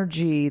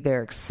energy,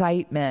 their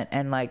excitement,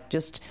 and like,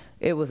 just,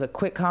 it was a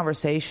quick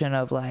conversation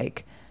of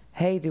like,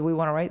 hey, do we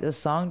want to write this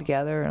song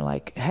together? And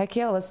like, heck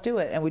yeah, let's do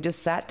it. And we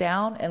just sat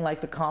down in like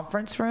the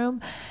conference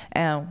room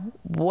and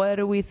what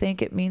do we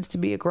think it means to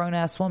be a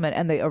grown-ass woman?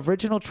 And the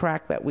original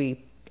track that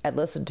we had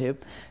listened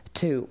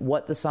to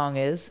what the song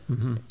is,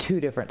 2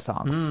 different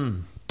songs.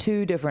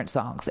 2 different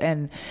songs.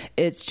 And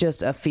it's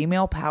just a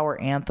female power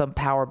anthem,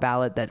 power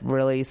ballad that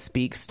really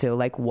speaks to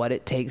like what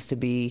it takes to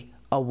be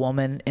a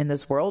woman in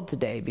this world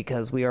today,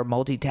 because we are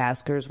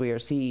multitaskers, we are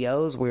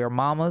CEOs, we are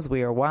mamas,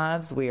 we are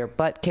wives, we are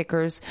butt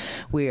kickers,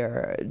 we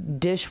are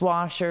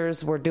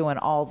dishwashers, we're doing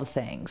all the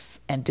things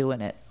and doing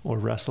it. Or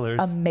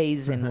wrestlers.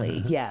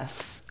 Amazingly,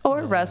 yes.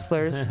 Or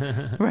wrestlers,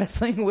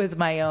 wrestling with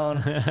my own,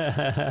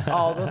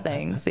 all the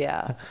things,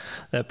 yeah.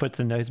 That puts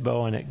a nice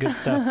bow on it. Good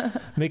stuff.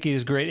 Mickie,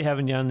 it's great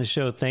having you on the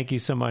show. Thank you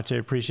so much. I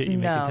appreciate you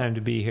making time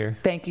to be here.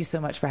 Thank you so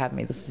much for having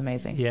me. This is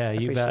amazing. Yeah,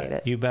 you bet.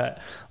 It. You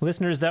bet.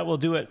 Listeners, that will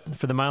do it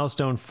for the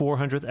milestone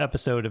 400th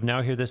episode of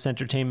Now Hear This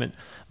Entertainment.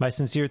 My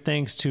sincere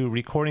thanks to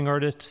recording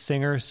artist,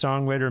 singer,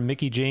 songwriter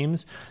Mickie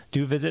James.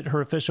 Do visit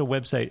her official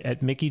website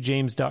at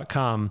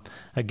mickiejames.com.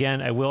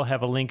 Again, I will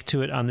have a link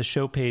to it on the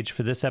show page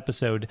for this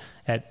episode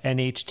at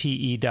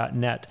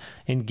nhte.net.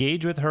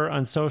 Engage with her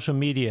on social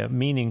media,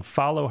 meaning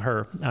follow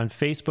her on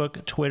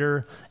Facebook,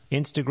 Twitter,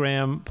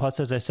 Instagram,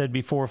 plus, as I said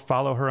before,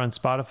 follow her on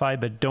Spotify,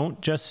 but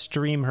don't just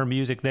stream her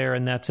music there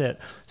and that's it.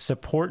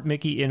 Support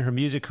Mickie in her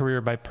music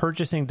career by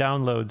purchasing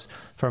downloads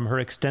from her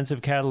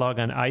extensive catalog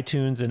on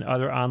iTunes and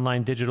other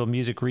online digital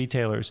music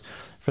retailers.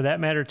 For that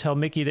matter, tell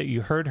Mickie that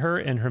you heard her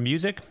and her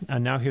music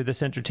on Now Hear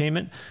This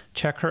Entertainment.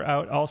 Check her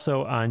out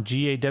also on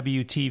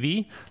GAW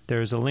TV.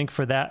 There's a link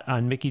for that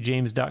on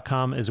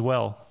mickiejames.com as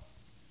well.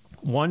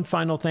 One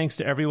final thanks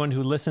to everyone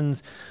who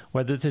listens,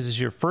 whether this is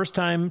your first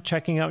time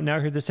checking out Now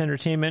Hear This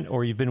Entertainment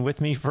or you've been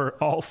with me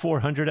for all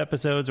 400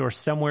 episodes or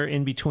somewhere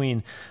in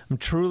between. I'm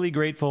truly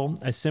grateful.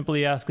 I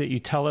simply ask that you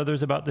tell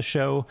others about the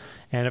show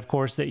and, of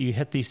course, that you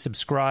hit the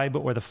subscribe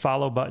or the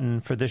follow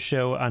button for this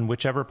show on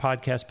whichever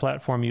podcast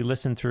platform you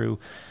listen through.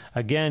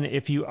 Again,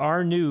 if you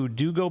are new,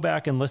 do go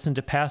back and listen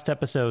to past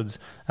episodes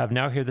of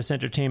Now Hear This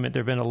Entertainment.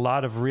 There have been a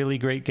lot of really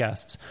great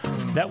guests.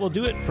 That will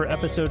do it for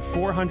episode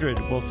 400.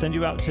 We'll send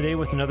you out today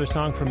with another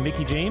song from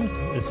Mickie James.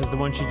 This is the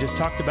one she just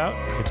talked about.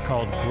 It's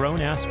called Grown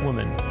Ass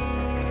Woman.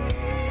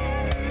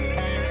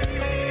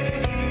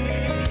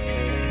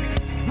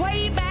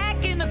 Way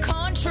back in the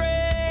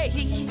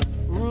country,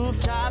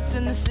 rooftops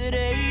in the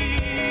city.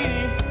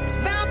 It's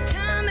about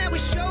time that we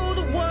show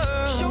the world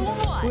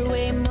we're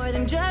way more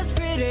than just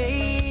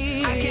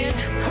pretty. I can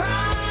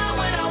cry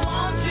when I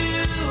want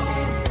to,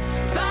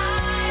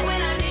 fight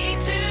when I need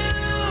to,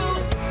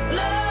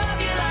 love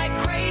you like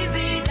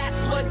crazy.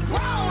 That's what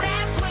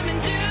grown-ass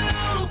women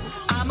do.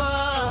 I'm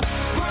a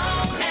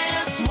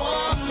grown-ass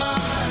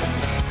woman.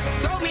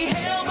 Throw me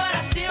hell, but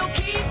I still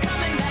keep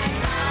coming back.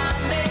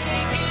 I'm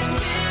making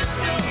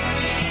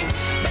history.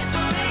 Best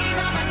believe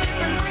I'm a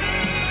different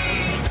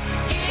breed.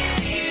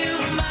 Give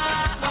you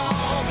my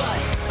all, but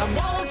I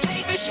won't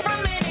take fish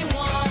from anyone.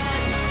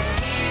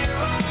 Here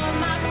on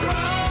my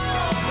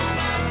throne,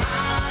 I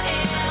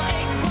am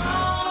a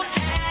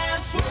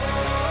grown-ass woman.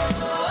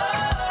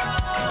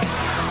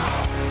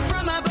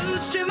 From my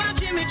boots to my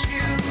Jimmy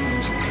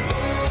Choos.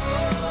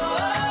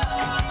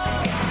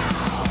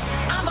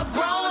 I'm a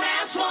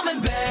grown-ass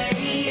woman,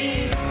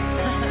 babe.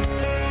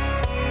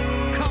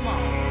 Come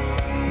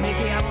on.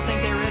 Mickie, I don't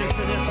think they're ready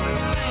for this one.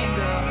 Sing,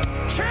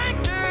 girl.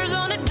 Tractors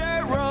on the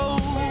dirt road,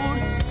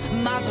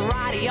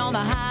 Maserati on the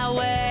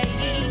highway.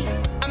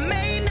 I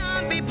may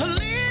not be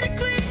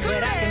politically correct,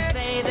 but I can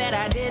say that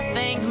I did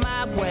things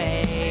my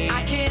way.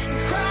 I can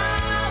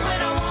cry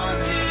when I want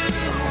to,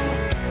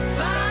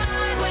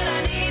 fight when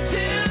I need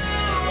to,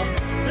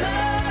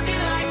 love you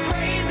like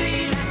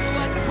crazy. That's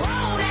what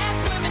grown-ass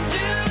women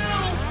do.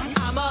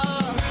 I'm a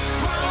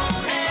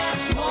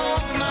grown-ass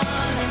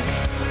woman.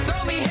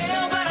 Throw me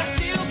hell, but I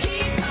still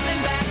keep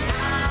coming back.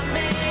 I'm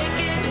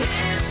making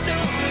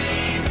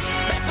history.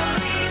 Best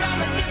believe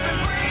I'm a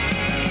different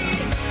breed.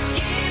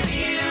 Give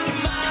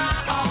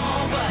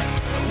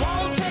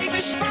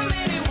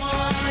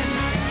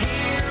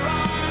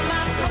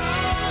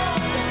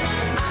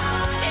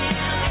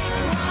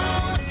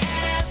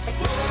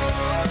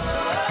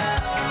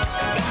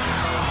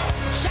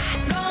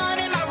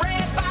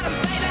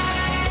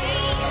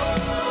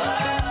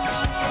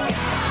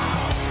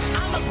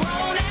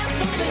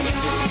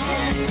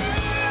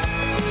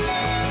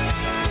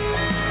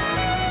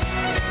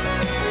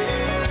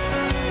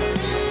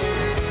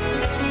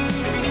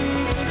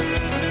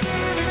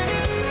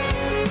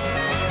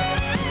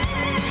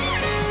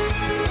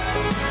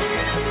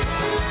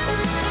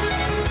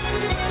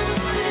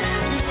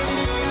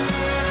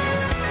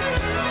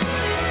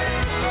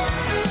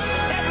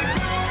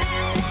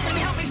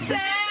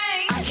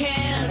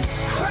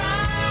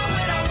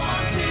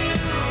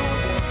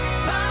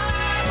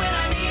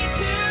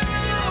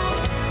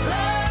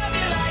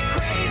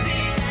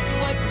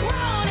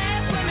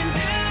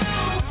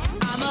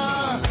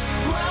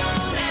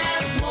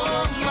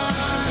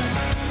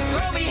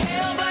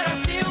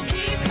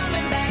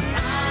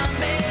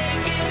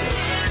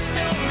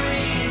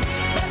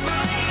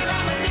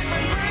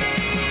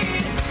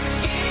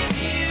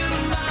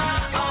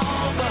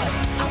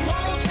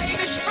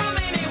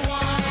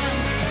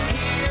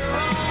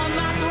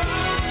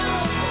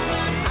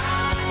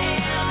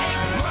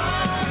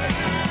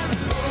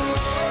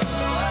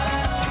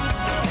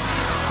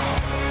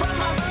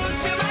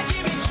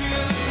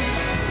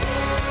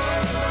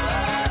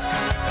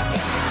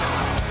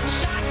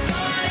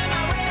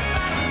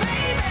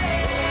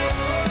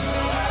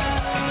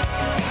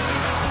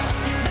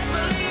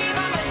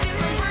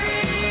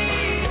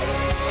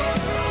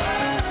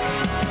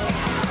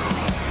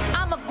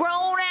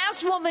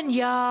woman,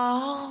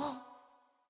 y'all.